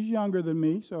 she's younger than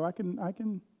me, so I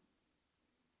can.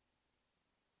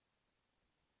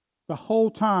 The whole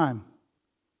time,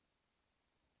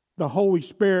 the Holy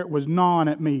Spirit was gnawing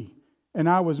at me, and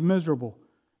I was miserable.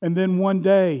 And then one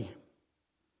day,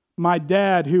 my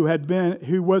dad, who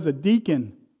was a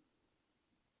deacon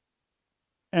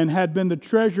and had been the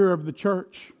treasurer of the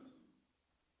church,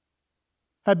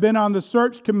 had been on the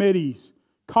search committees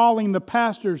calling the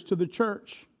pastors to the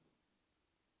church.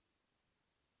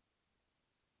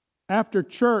 After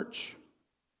church,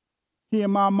 he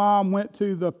and my mom went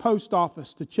to the post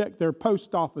office to check their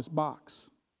post office box.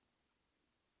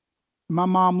 My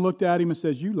mom looked at him and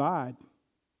says, "You lied."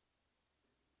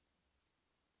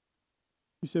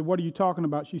 He said, "What are you talking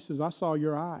about?" She says, "I saw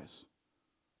your eyes.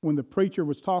 When the preacher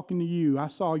was talking to you, I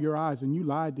saw your eyes and you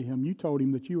lied to him. You told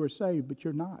him that you were saved, but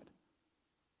you're not."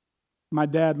 My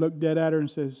dad looked dead at her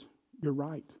and says, "You're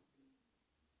right."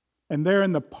 And they're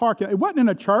in the parking lot. It wasn't in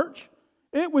a church.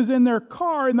 It was in their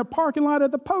car in the parking lot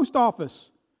at the post office.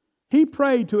 He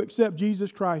prayed to accept Jesus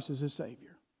Christ as his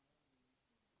Savior.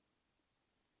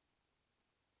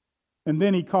 And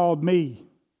then he called me.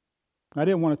 I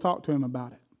didn't want to talk to him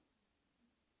about it.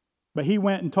 But he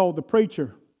went and told the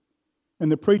preacher. And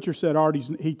the preacher said,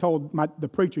 he told the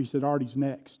preacher, he said, "Artie's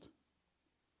next."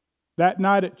 That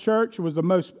night at church was the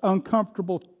most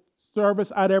uncomfortable service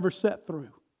I'd ever sat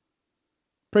through.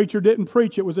 Preacher didn't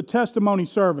preach. It was a testimony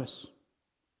service.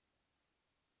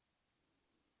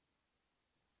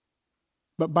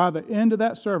 But by the end of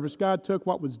that service, God took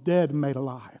what was dead and made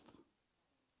alive.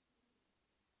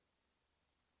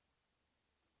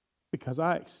 Because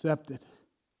I accepted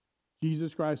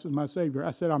Jesus Christ as my Savior. I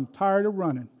said, "I'm tired of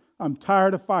running. I'm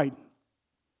tired of fighting.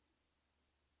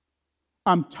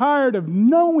 I'm tired of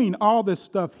knowing all this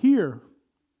stuff here,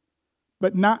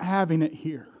 but not having it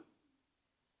here."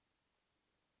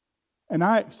 And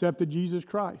I accepted Jesus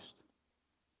Christ.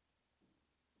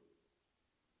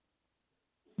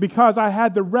 Because I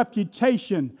had the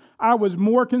reputation, I was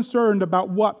more concerned about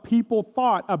what people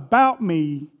thought about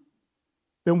me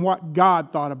than what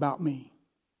God thought about me.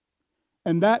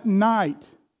 And that night,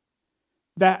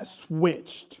 that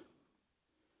switched.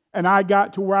 And I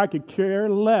got to where I could care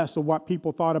less of what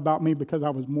people thought about me because I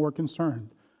was more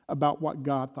concerned about what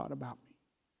God thought about me.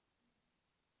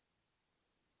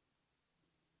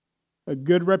 A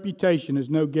good reputation is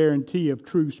no guarantee of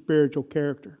true spiritual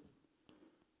character.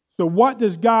 So what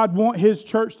does God want His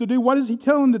church to do? What is He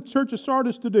telling the church of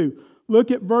Sardis to do? Look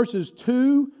at verses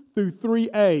 2 through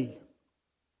 3a.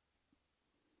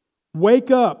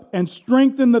 "Wake up and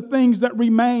strengthen the things that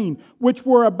remain, which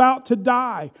were about to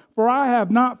die. For I have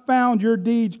not found your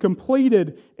deeds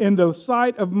completed in the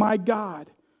sight of my God.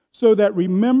 So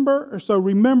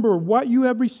remember what you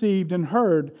have received and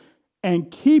heard,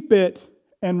 and keep it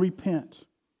and repent."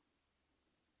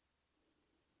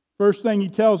 First thing He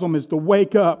tells them is to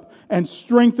wake up and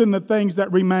strengthen the things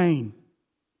that remain.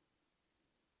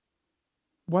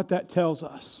 What that tells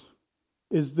us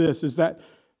is this, is that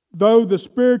though the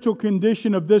spiritual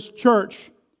condition of this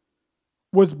church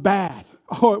was bad,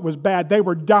 it was bad, they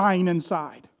were dying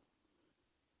inside.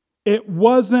 It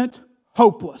wasn't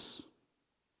hopeless.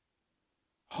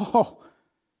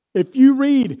 If you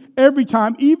read every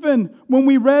time, even when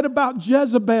we read about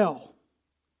Jezebel,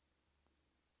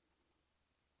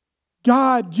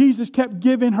 Jesus kept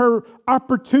giving her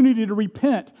opportunity to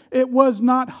repent. It was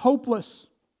not hopeless.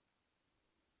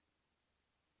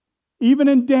 Even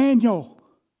in Daniel,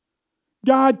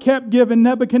 God kept giving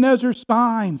Nebuchadnezzar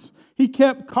signs. He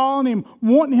kept calling him,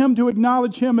 wanting him to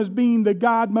acknowledge him as being the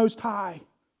God Most High.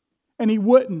 And he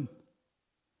wouldn't.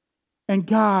 And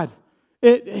God,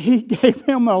 He gave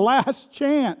him the last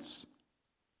chance.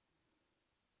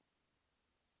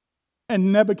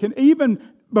 And Nebuchadnezzar,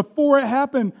 even before it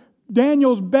happened,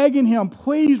 Daniel's begging him,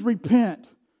 "Please repent.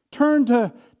 Turn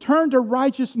to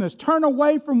righteousness. Turn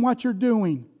away from what you're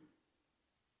doing."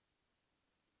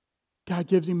 God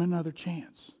gives him another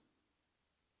chance.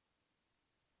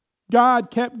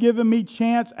 God kept giving me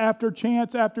chance after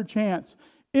chance after chance.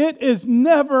 It is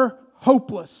never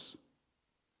hopeless.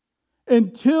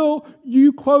 Until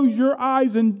you close your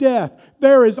eyes in death,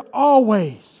 there is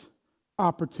always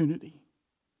opportunity.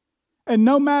 And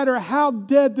no matter how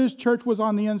dead this church was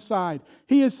on the inside,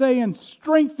 He is saying,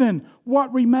 strengthen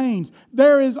what remains.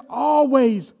 There is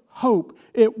always hope.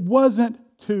 It wasn't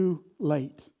too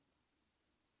late.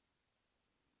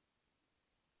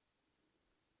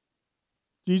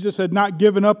 Jesus had not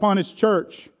given up on His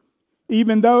church.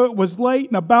 Even though it was late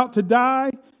and about to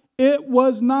die, it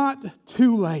was not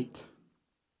too late.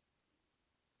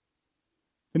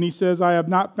 And He says, I have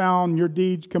not found your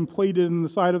deeds completed in the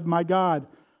sight of my God.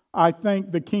 I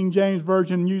think the King James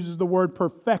Version uses the word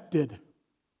perfected.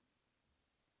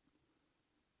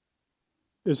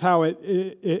 Is how it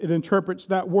interprets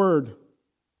that word.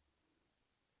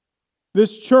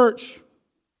 This church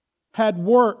had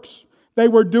works. They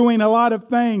were doing a lot of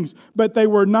things, but they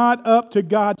were not up to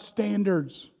God's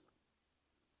standards.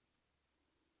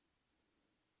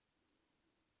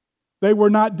 They were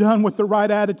not done with the right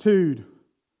attitude.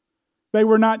 They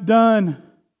were not done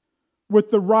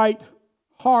with the right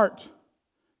heart.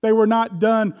 They were not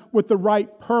done with the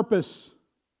right purpose.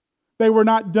 They were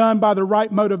not done by the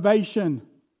right motivation.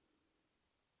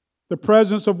 The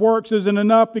presence of works isn't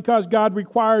enough because God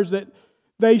requires that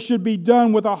they should be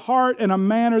done with a heart and a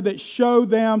manner that show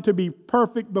them to be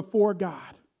perfect before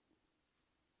God.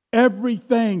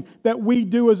 Everything that we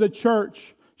do as a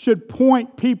church should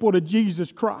point people to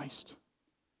Jesus Christ.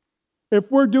 If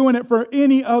we're doing it for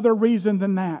any other reason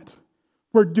than that,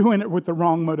 we're doing it with the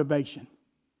wrong motivation.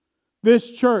 This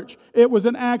church, it was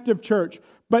an active church,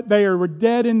 but they were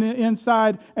dead in the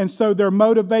inside, and so their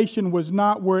motivation was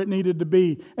not where it needed to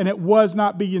be. And it was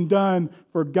not being done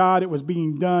for God, it was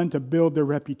being done to build their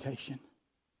reputation.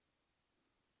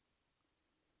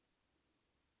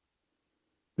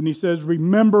 And He says,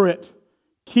 remember it,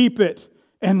 keep it,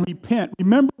 and repent.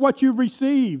 Remember what you've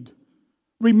received.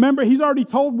 Remember, He's already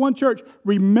told one church,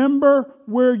 remember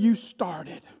where you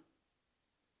started.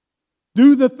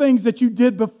 Do the things that you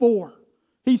did before.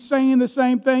 He's saying the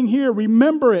same thing here.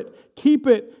 Remember it, keep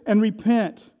it, and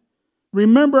repent.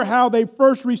 Remember how they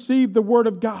first received the Word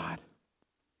of God.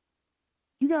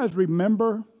 You guys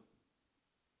remember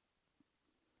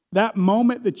that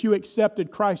moment that you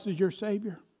accepted Christ as your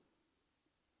Savior?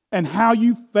 And how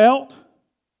you felt?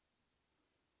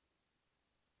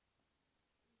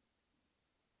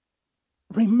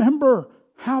 Remember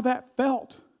how that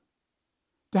felt.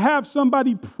 To have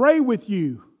somebody pray with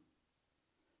you.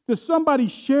 To somebody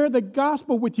share the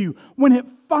gospel with you. When it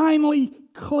finally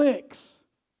clicks.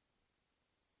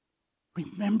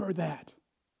 Remember that.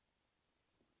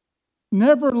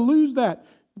 Never lose that.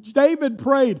 David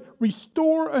prayed,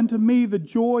 restore unto me the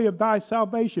joy of thy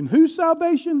salvation. Whose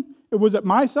salvation? Was it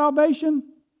my salvation?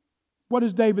 What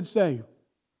does David say?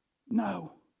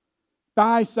 No.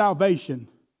 Thy salvation.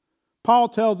 Paul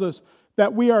tells us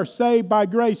that we are saved by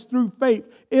grace through faith.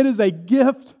 It is a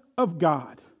gift of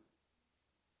God.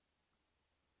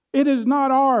 It is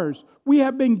not ours. We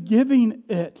have been giving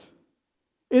it.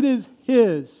 It is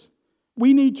His.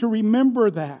 We need to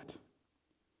remember that.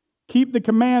 Keep the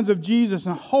commands of Jesus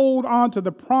and hold on to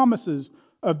the promises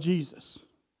of Jesus.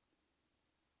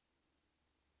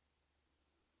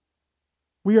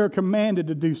 We are commanded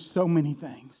to do so many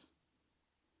things.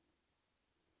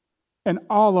 And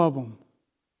all of them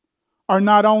are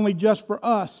not only just for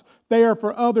us, they are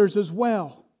for others as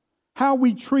well. How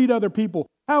we treat other people,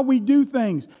 how we do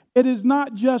things. It is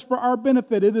not just for our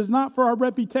benefit. It is not for our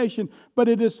reputation, but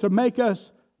it is to make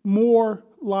us more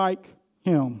like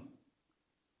Him.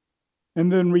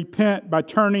 And then repent by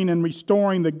turning and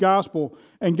restoring the gospel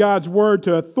and God's word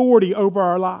to authority over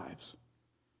our lives.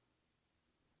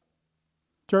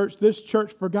 Church, this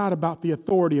church forgot about the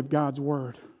authority of God's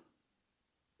word.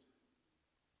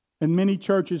 And many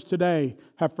churches today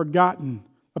have forgotten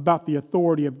about the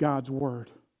authority of God's word.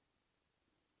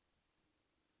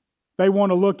 They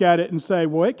want to look at it and say,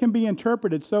 well, it can be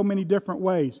interpreted so many different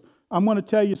ways. I'm going to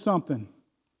tell you something.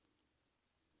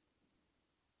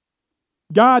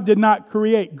 God did not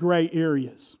create gray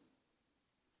areas.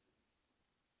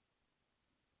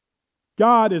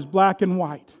 God is black and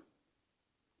white.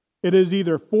 It is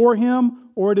either for Him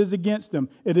or it is against Him.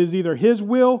 It is either His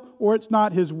will or it's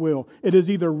not His will. It is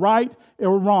either right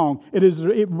or wrong. It is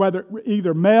whether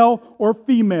either male or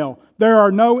female. There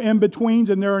are no in-betweens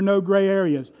and there are no gray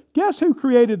areas. Guess who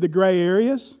created the gray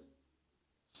areas?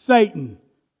 Satan,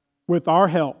 with our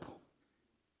help.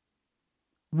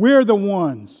 We're the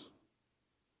ones.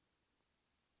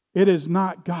 It is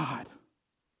not God.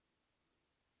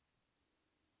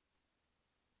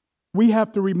 We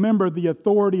have to remember the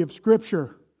authority of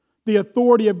Scripture, the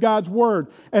authority of God's Word.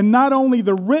 And not only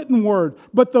the written Word,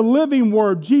 but the living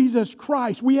Word, Jesus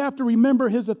Christ. We have to remember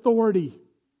His authority.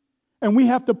 And we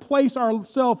have to place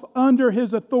ourselves under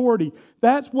His authority.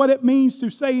 That's what it means to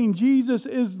saying Jesus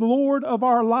is Lord of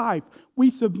our life. We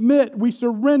submit, we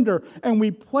surrender, and we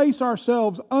place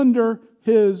ourselves under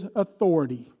His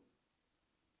authority.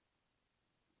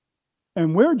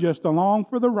 And we're just along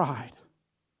for the ride.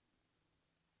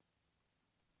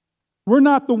 We're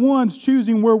not the ones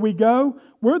choosing where we go.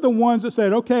 We're the ones that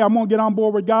said, okay, I'm going to get on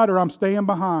board with God or I'm staying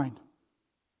behind.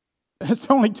 It's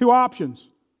only two options.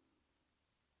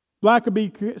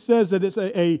 Blackaby says that it's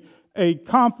a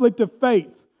conflict of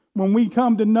faith when we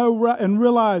come to know and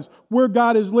realize where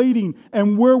God is leading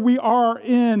and where we are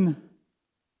in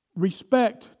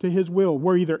respect to His will.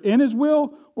 We're either in His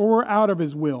will or we're out of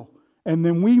His will. And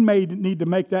then we may need to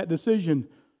make that decision.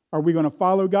 Are we going to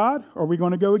follow God or are we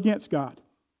going to go against God?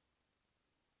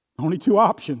 Only two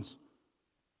options.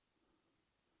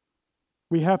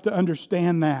 We have to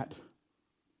understand that.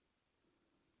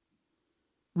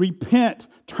 Repent.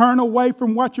 Turn away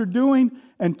from what you're doing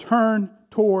and turn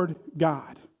toward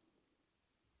God.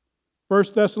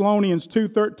 1 Thessalonians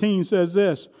 2:13 says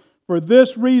this, "For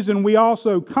this reason we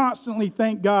also constantly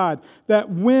thank God that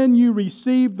when you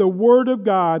received the word of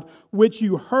God, which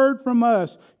you heard from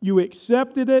us, you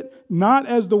accepted it not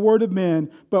as the word of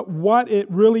men, but what it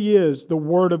really is, the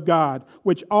word of God,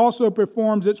 which also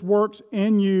performs its works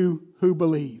in you who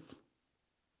believe."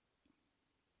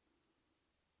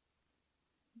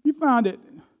 You find it,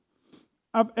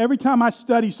 every time I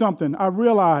study something, I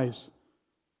realize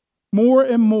more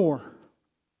and more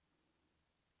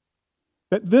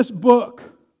that this book,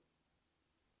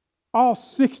 all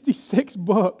 66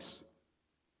 books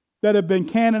that have been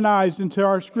canonized into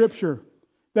our Scripture,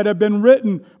 that have been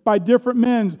written by different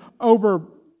men over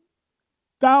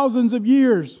thousands of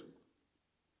years,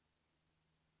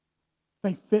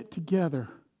 they fit together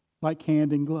like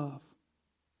hand in glove.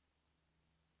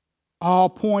 All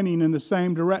pointing in the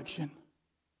same direction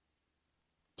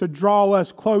to draw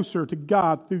us closer to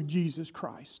God through Jesus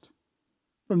Christ.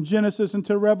 From Genesis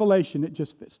until Revelation, it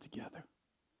just fits together.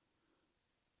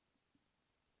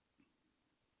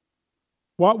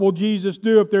 What will Jesus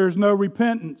do if there is no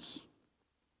repentance?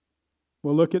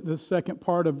 We'll look at the second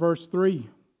part of verse 3.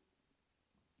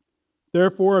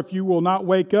 "Therefore, if you will not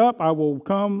wake up, I will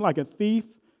come like a thief,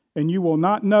 and you will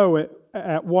not know it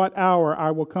at what hour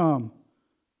I will come.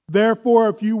 Therefore,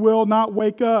 if you will not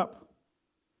wake up."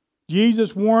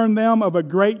 Jesus warned them of a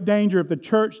great danger if the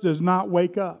church does not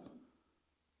wake up.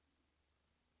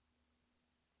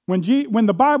 When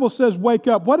the Bible says wake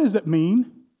up, what does it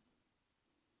mean?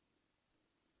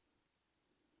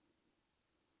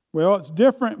 Well, it's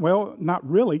different. Well, not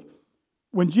really.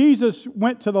 When Jesus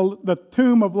went to the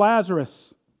tomb of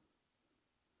Lazarus,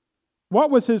 what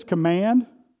was His command?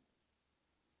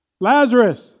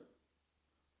 "Lazarus,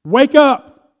 wake up."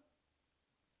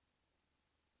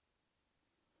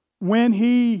 When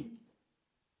He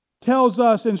tells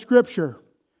us in Scripture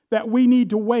that we need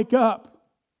to wake up,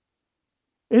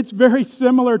 it's very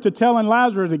similar to telling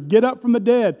Lazarus to get up from the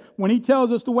dead. When He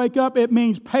tells us to wake up, it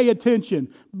means pay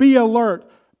attention, be alert,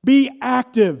 be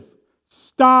active.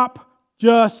 Stop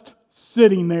just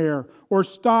sitting there or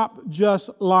stop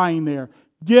just lying there.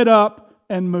 Get up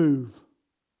and move.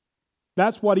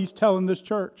 That's what He's telling this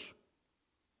church.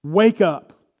 Wake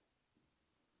up.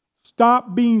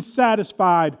 Stop being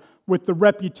satisfied with the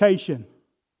reputation.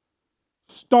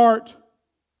 Start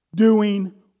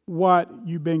doing what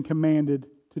you've been commanded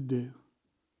to do. You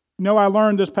know, I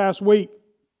learned this past week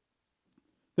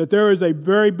that there is a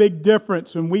very big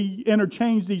difference, and we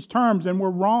interchange these terms and we're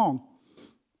wrong.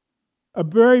 A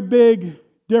very big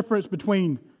difference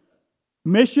between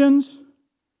missions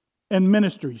and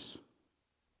ministries.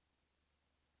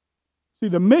 See,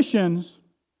 the missions,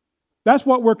 that's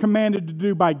what we're commanded to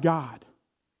do by God.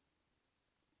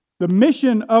 The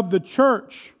mission of the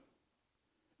church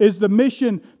is the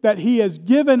mission that He has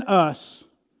given us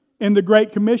in the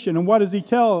Great Commission. And what does He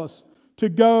tell us? To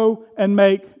go and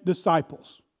make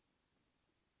disciples.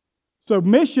 So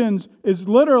missions is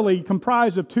literally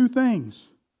comprised of two things.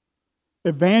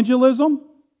 Evangelism,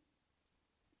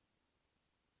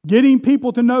 getting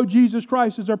people to know Jesus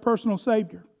Christ as their personal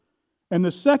Savior. And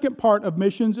the second part of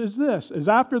missions is this, is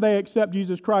after they accept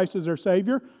Jesus Christ as their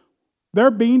Savior, they're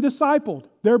being discipled.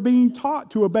 They're being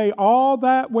taught to obey all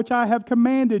that which I have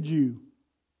commanded you.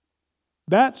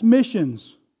 That's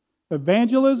missions,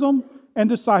 evangelism, and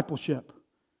discipleship.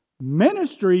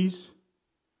 Ministries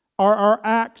are our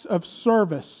acts of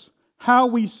service, how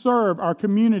we serve our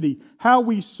community, how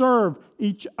we serve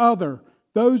each other,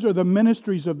 Those are the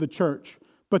ministries of the church.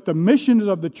 But the missions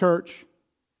of the church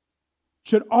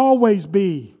should always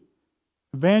be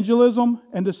evangelism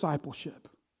and discipleship.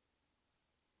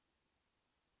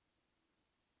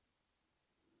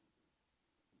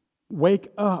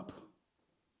 Wake up.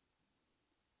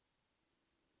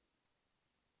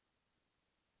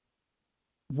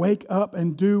 Wake up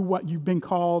and do what you've been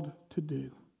called to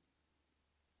do.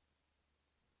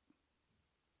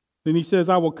 Then he says,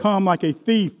 I will come like a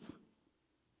thief.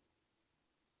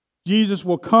 Jesus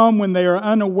will come when they are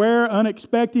unaware,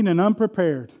 unexpecting, and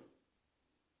unprepared.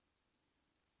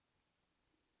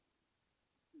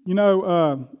 You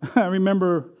know, I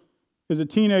remember as a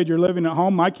teenager living at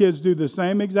home, my kids do the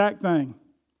same exact thing.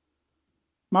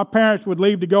 My parents would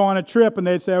leave to go on a trip and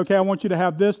they'd say, okay, I want you to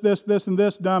have this, this, this, and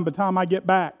this done by the time I get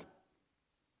back.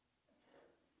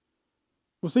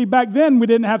 Well, see, back then we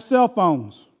didn't have cell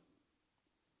phones.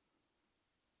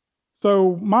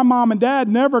 So my mom and dad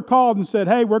never called and said,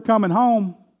 hey, we're coming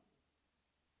home.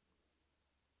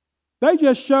 They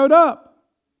just showed up.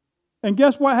 And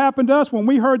guess what happened to us when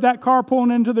we heard that car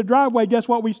pulling into the driveway? Guess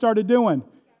what we started doing?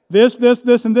 This,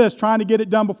 and this, trying to get it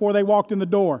done before they walked in the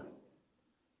door.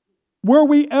 Were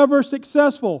we ever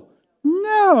successful?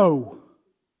 No.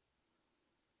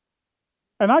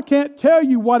 And I can't tell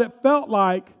you what it felt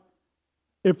like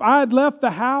if I had left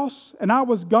the house and I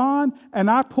was gone and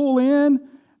I pull in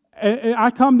and I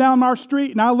come down our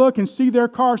street and I look and see their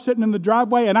car sitting in the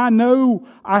driveway and I know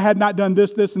I had not done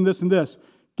this, this, and this, and this.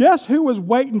 Guess who was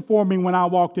waiting for me when I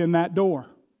walked in that door?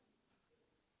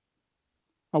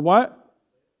 A what?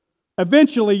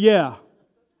 Eventually, yeah.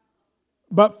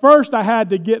 But first I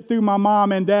had to get through my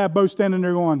mom and dad both standing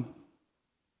there going,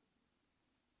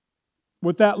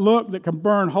 with that look that can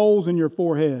burn holes in your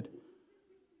forehead.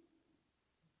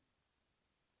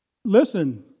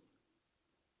 Listen,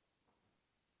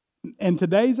 in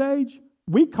today's age,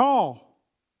 we call.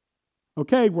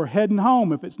 Okay, we're heading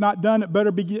home. If it's not done, it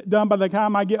better be done by the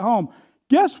time I get home.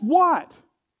 Guess what?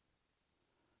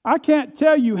 I can't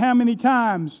tell you how many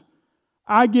times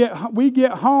we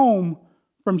get home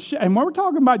from, and we're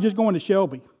talking about just going to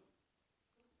Shelby.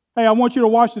 Hey, I want you to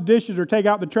wash the dishes or take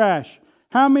out the trash.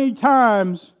 How many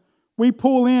times we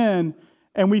pull in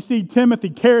and we see Timothy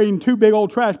carrying 2 big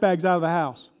old trash bags out of the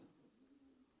house?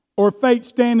 Or Faith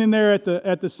standing there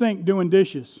at the sink doing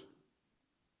dishes.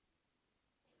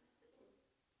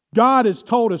 God has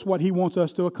told us what He wants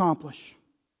us to accomplish.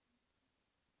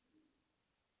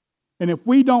 And if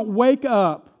we don't wake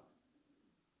up,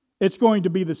 it's going to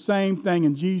be the same thing,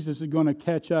 and Jesus is going to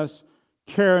catch us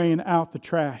carrying out the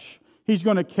trash. He's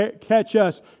going to catch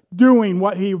us doing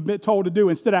what He's been told to do.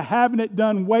 Instead of having it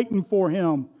done waiting for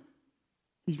Him,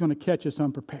 He's going to catch us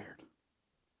unprepared.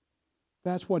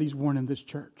 That's what He's warning this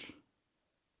church.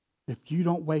 If you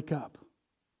don't wake up,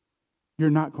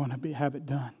 you're not going to have it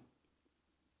done.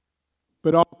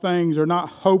 But all things are not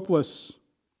hopeless.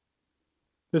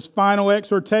 This final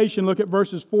exhortation, look at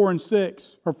verses 4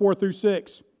 through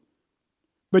 6.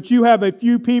 But you have a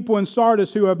few people in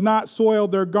Sardis who have not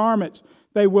soiled their garments.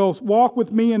 They will walk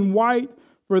with me in white,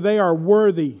 for they are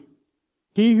worthy.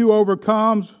 He who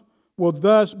overcomes will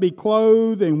thus be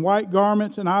clothed in white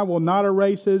garments, and I will not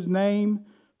erase his name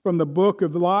from the book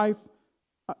of life.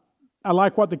 I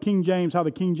like how the King James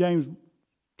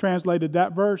translated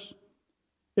that verse.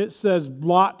 It says,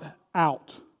 blot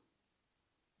out.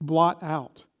 Blot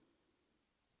out.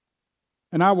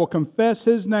 And I will confess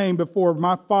his name before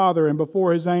my Father and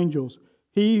before his angels.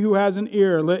 He who has an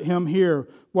ear, let him hear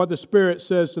what the Spirit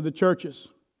says to the churches.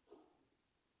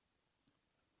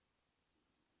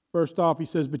 First off, he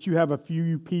says, but you have a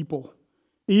few people.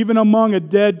 Even among a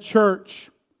dead church,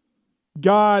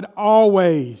 God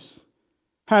always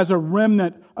has a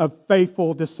remnant of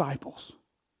faithful disciples.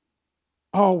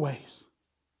 Always.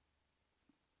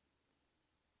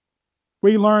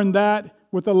 We learned that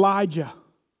with Elijah.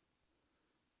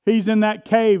 He's in that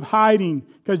cave hiding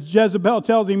because Jezebel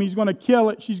tells him she's going to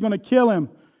kill him.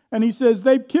 And he says,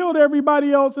 they've killed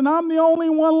everybody else and I'm the only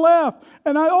one left.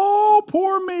 And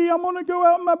poor me, I'm going to go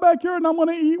out in my backyard and I'm going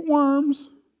to eat worms.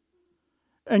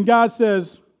 And God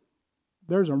says,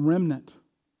 there's a remnant.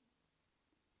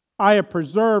 I have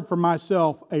preserved for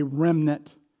myself a remnant.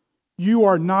 You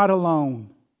are not alone.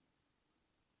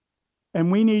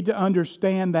 And we need to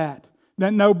understand that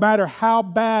no matter how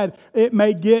bad it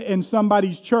may get in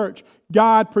somebody's church,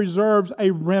 God preserves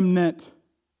a remnant.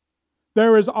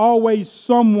 There is always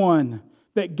someone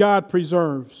that God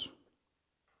preserves.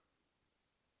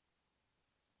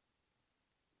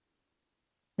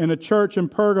 In a church in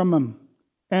Pergamum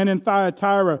and in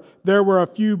Thyatira, there were a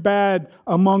few bad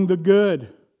among the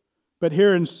good. But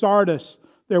here in Sardis,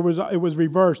 it was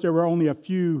reversed. There were only a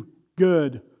few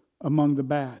good among the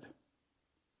bad.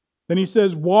 Then he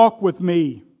says, walk with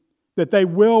me, that they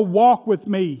will walk with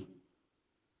me.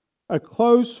 A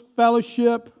close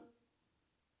fellowship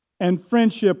and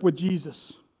friendship with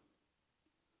Jesus.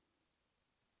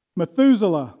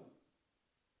 Methuselah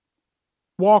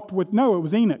walked with, no, it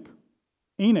was Enoch.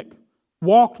 Enoch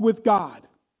walked with God.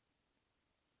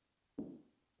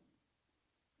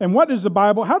 And what does the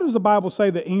Bible, how does the Bible say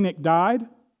that Enoch died?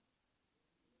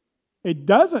 It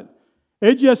doesn't.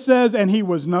 It just says, and he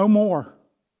was no more.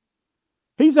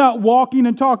 He's out walking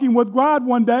and talking with God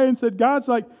one day and said, God's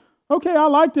like, okay, I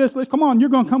like this. Come on, you're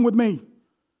going to come with me.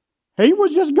 He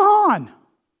was just gone.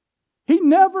 He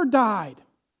never died.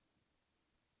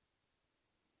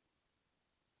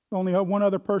 Only one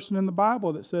other person in the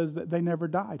Bible that says that they never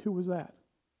died. Who was that?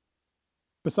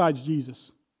 Besides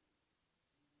Jesus.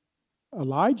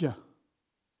 Elijah.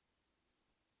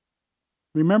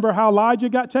 Remember how Elijah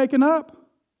got taken up?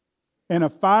 In a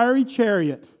fiery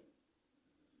chariot.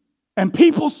 And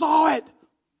people saw it.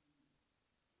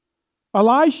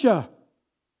 Elisha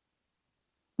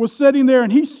was sitting there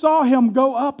and he saw him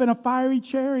go up in a fiery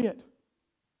chariot.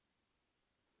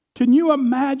 Can you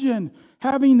imagine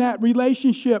having that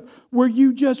relationship where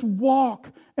you just walk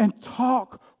and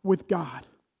talk with God?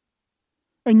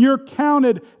 And you're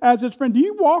counted as His friend. Do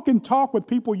you walk and talk with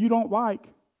people you don't like?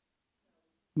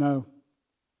 No.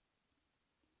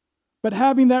 But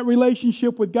having that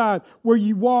relationship with God where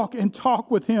you walk and talk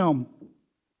with Him.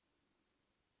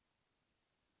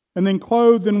 And then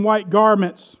clothed in white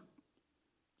garments,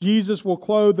 Jesus will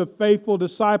clothe the faithful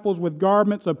disciples with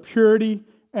garments of purity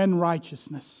and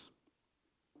righteousness.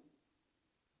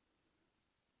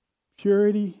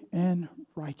 Purity and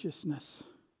righteousness.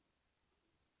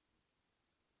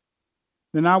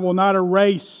 Then I will not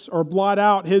erase or blot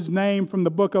out His name from the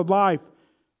book of life.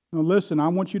 Now listen, I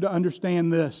want you to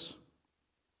understand this.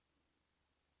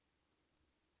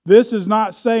 This is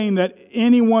not saying that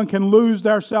anyone can lose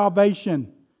their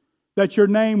salvation, that your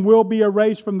name will be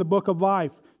erased from the book of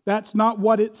life. That's not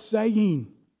what it's saying.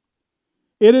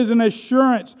 It is an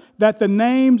assurance that the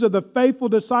names of the faithful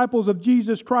disciples of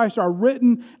Jesus Christ are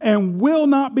written and will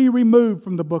not be removed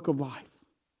from the book of life.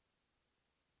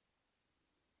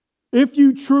 If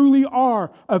you truly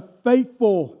are a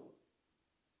faithful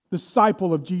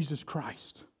disciple of Jesus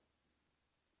Christ,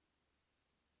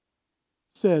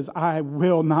 says, I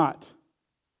will not.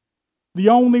 The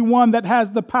only one that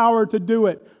has the power to do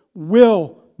it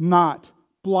will not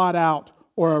blot out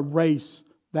or erase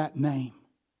that name.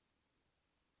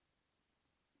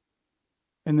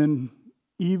 And then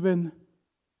even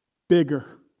bigger,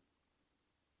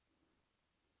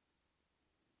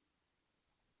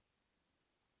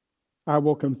 I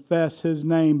will confess His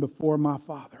name before my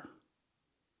Father.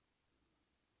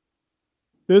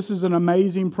 This is an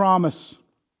amazing promise.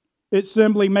 It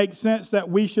simply makes sense that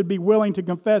we should be willing to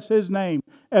confess His name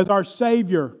as our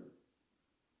Savior,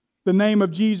 the name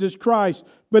of Jesus Christ.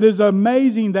 But it's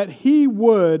amazing that He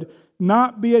would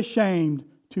not be ashamed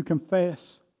to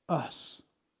confess us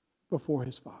before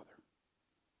His Father.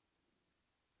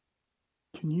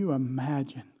 Can you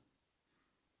imagine?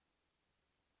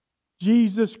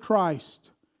 Jesus Christ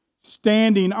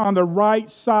standing on the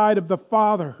right side of the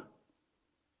Father,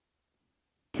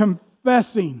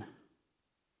 confessing.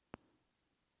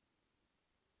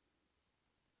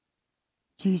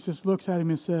 Jesus looks at him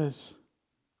and says,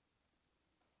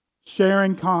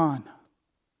 Sharon Khan,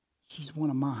 she's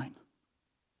one of mine.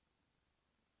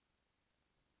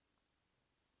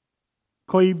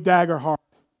 Cleve Daggerhart,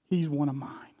 he's one of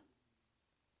mine.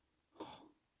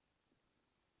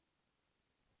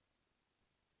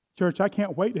 Church, I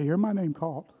can't wait to hear my name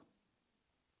called.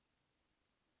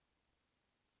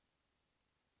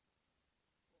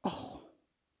 Oh,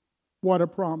 what a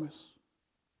promise.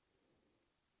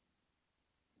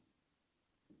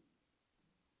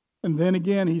 And then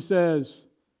again he says,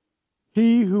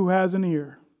 he who has an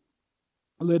ear,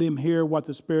 let him hear what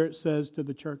the Spirit says to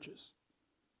the churches.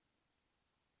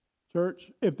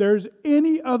 Church, if there's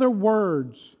any other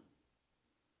words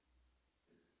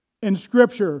in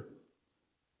Scripture,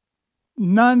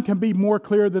 none can be more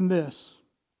clear than this.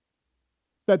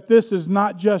 That this is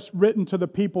not just written to the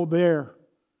people there.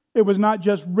 It was not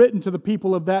just written to the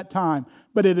people of that time,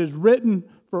 but it is written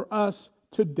for us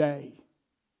today.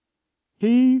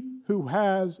 He who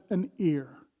has an ear,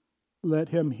 let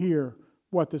him hear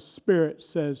what the Spirit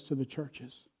says to the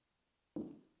churches.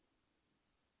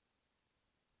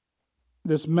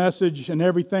 This message and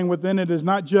everything within it is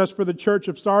not just for the church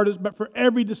of Sardis, but for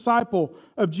every disciple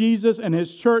of Jesus and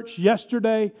His church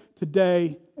yesterday,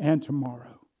 today, and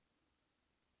tomorrow.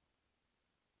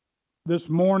 this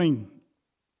morning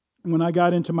when I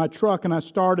got into my truck and I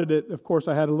started it. Of course,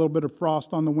 I had a little bit of frost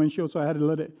on the windshield, so I had to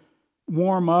let it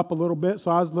warm up a little bit.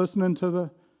 So I was listening to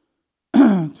the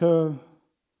to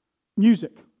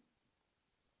music.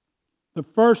 The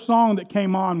first song that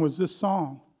came on was this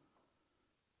song.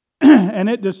 And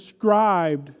it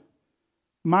described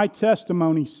my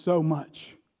testimony so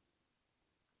much.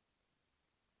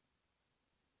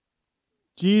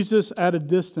 Jesus at a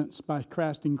Distance by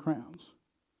Casting Crowns.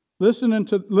 Listen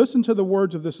to the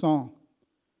words of this song.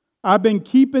 I've been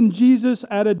keeping Jesus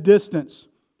at a distance,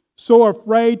 so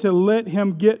afraid to let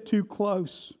him get too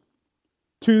close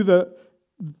to the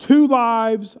two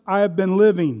lives I have been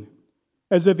living,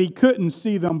 as if he couldn't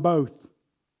see them both.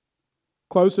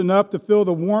 Close enough to feel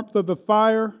the warmth of the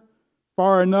fire,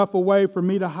 far enough away for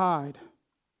me to hide.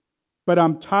 But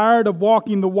I'm tired of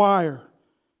walking the wire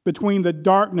between the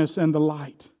darkness and the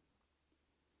light.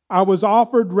 I was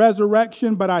offered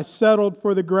resurrection, but I settled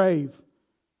for the grave.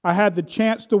 I had the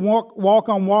chance to walk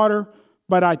on water,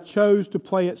 but I chose to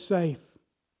play it safe.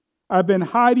 I've been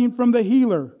hiding from the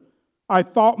healer. I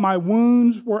thought my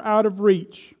wounds were out of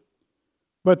reach.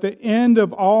 But the end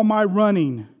of all my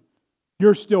running,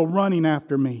 you're still running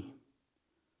after me.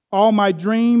 All my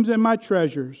dreams and my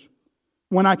treasures,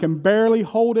 when I can barely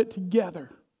hold it together,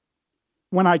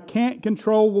 when I can't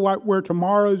control where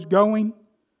tomorrow's going,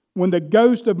 when the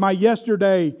ghost of my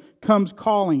yesterday comes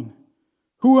calling.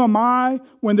 Who am I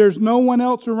when there's no one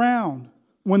else around,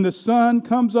 when the sun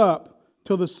comes up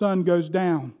till the sun goes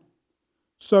down?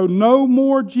 So no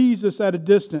more Jesus at a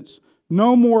distance,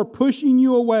 no more pushing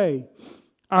you away.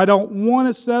 I don't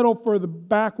want to settle for the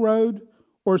back road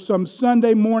or some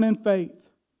Sunday morning faith.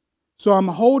 So I'm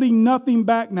holding nothing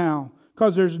back now,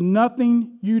 because there's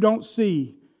nothing you don't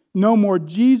see. No more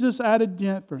Jesus at a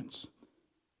difference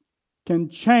can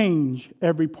change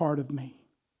every part of me.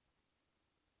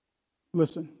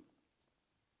 Listen,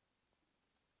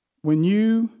 when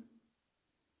you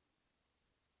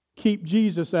keep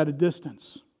Jesus at a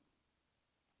distance,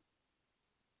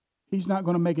 He's not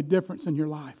going to make a difference in your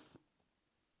life.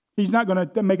 He's not going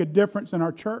to make a difference in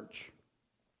our church.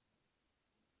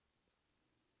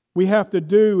 We have to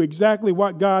do exactly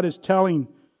what God is telling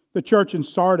the church in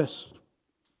Sardis.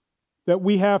 That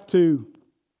we have to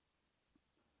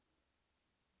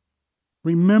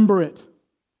remember it.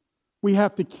 We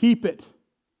have to keep it.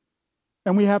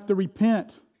 And we have to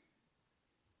repent.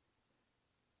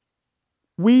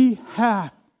 We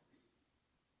have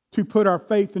to put our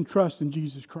faith and trust in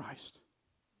Jesus Christ.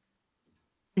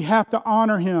 We have to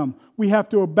honor Him. We have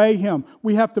to obey Him.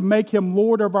 We have to make Him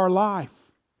Lord of our life.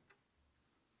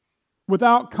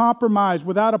 Without compromise,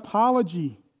 without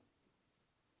apology.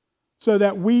 So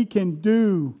that we can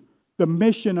do the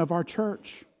mission of our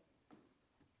church.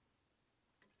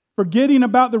 Forgetting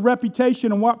about the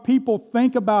reputation and what people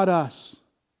think about us.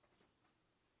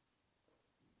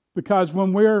 Because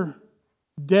when we're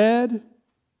dead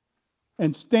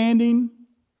and standing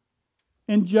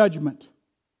in judgment,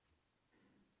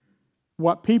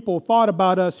 what people thought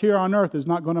about us here on earth is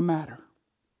not going to matter.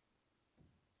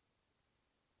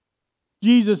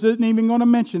 Jesus isn't even going to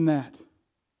mention that.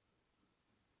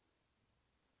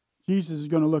 Jesus is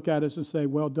going to look at us and say,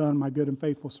 well done, my good and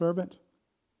faithful servant.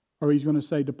 Or He's going to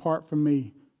say, depart from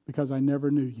me, because I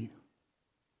never knew you.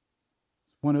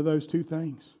 One of those two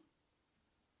things.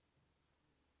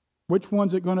 Which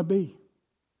one's it going to be?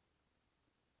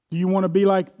 Do you want to be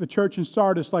like the church in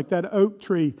Sardis, like that oak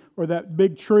tree or that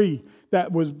big tree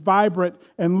that was vibrant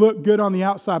and looked good on the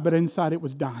outside, but inside it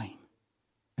was dying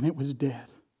and it was dead?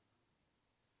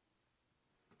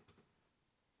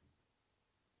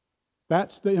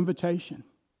 That's the invitation.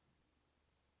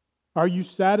 Are you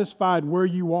satisfied where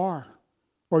you are,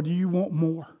 or do you want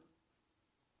more?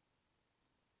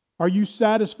 Are you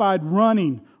satisfied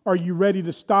running? Are you ready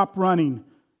to stop running,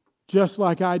 just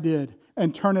like I did,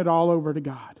 and turn it all over to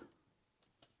God?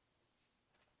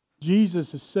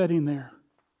 Jesus is sitting there,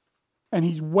 and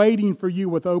He's waiting for you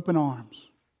with open arms.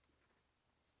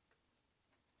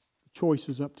 The choice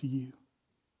is up to you.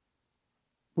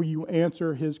 Will you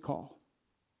answer His call?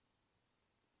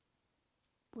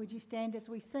 Would you stand as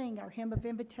we sing our hymn of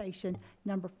invitation,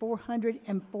 number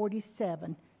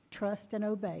 447, Trust and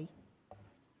Obey.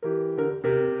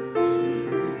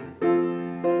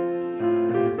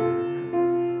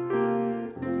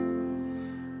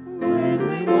 When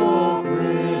we walk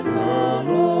with the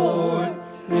Lord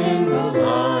in the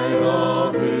light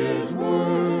of His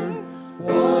word,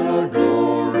 what a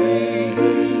glory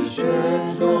He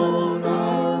sheds on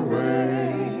our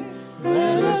way.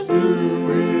 Let us do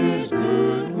His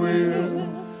good will.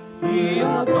 He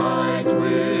abides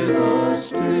with us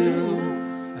still,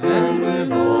 and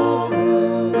with all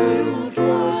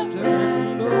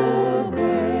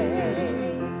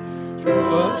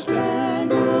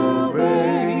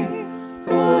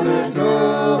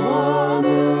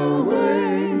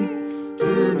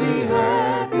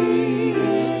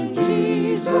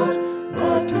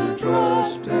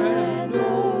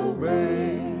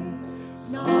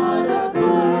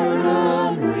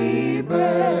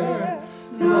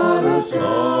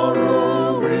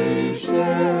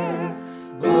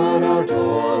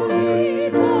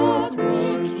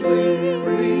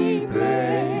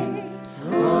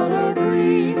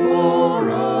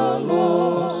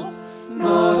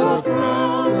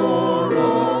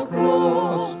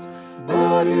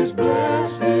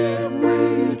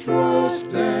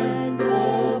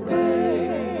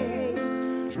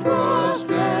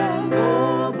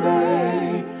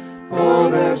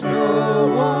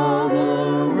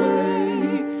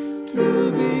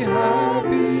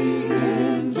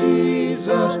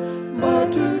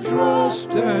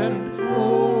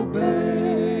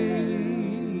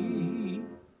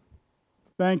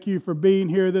thank you for being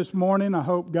here this morning. I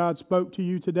hope God spoke to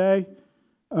you today.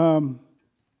 How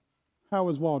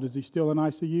is Walt? Is he still in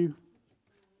ICU?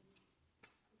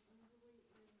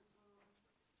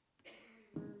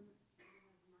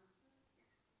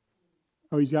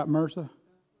 Oh, he's got MRSA?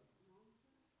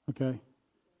 Okay.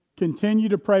 Continue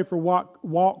to pray for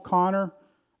Walt Connor.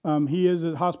 He is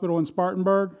at the hospital in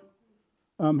Spartanburg.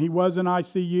 He was in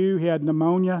ICU. He had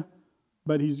pneumonia,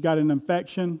 but he's got an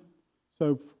infection.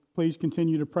 So please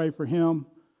continue to pray for him.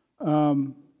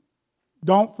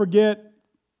 Don't forget,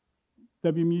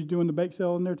 WMU's doing the bake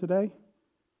sale in there today.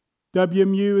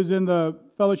 WMU is in the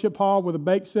fellowship hall with a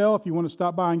bake sale. If you want to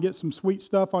stop by and get some sweet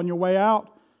stuff on your way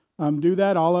out, do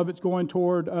that. All of it's going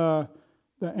toward the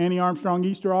Annie Armstrong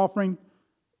Easter offering.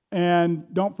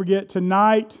 And don't forget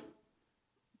tonight,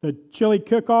 the chili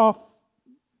cook-off.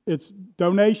 It's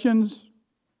donations.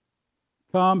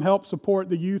 Come help support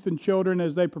the youth and children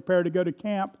as they prepare to go to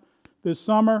camp this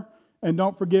summer. And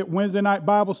don't forget Wednesday night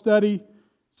Bible study,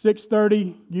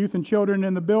 6:30, youth and children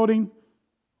in the building,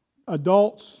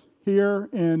 adults here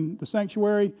in the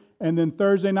sanctuary, and then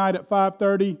Thursday night at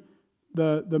 5:30,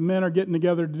 the men are getting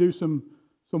together to do some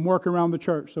work around the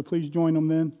church. So please join them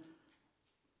then.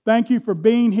 Thank you for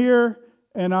being here,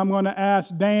 and I'm going to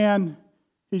ask Dan.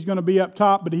 He's going to be up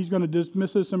top, but he's going to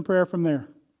dismiss us in prayer from there.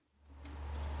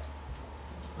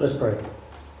 Let's pray.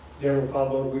 Dear Heavenly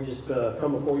Father, Lord, we just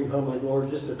come before you humbly, Lord,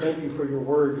 just to thank you for your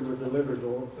word you were delivered,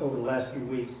 Lord, over the last few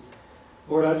weeks.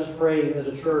 Lord, I just pray as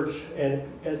a church and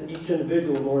as each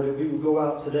individual, Lord, that we would go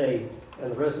out today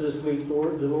and the rest of this week,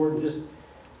 Lord, just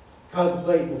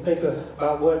contemplate and think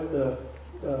about what the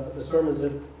sermons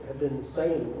that have been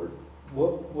saying, Lord.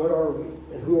 What are we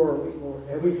and who are we, Lord?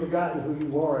 Have we forgotten who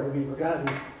you are? Have we forgotten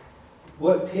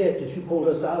what pit that you pulled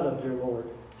us out of, dear Lord,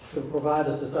 to provide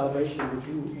us the salvation which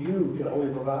you can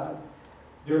only provide?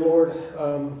 Dear Lord,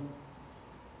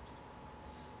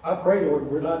 I pray,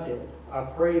 Lord, we're not dead. I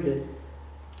pray that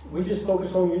we just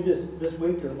focus on you this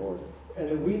week, dear Lord. And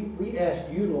that we ask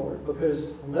you, Lord,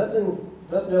 because nothing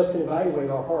else can evaluate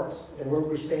our hearts and where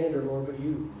we stand, dear Lord, but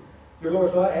you. Dear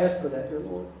Lord, so I ask for that, dear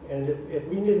Lord. And if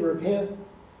we need to repent,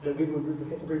 that we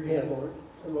would repent, Lord.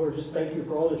 And Lord, just thank you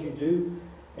for all that you do,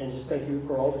 and just thank you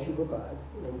for all that you provide.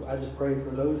 And I just pray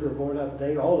for those who are going out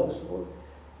today, all of us, Lord,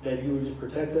 that you would just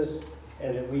protect us,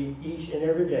 and that we each and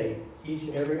every day, each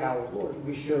and every hour, Lord,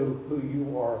 we show who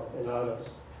you are and not us.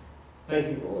 Thank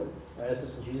you, Lord. I ask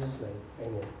this in Jesus'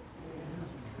 name.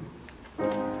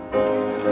 Amen.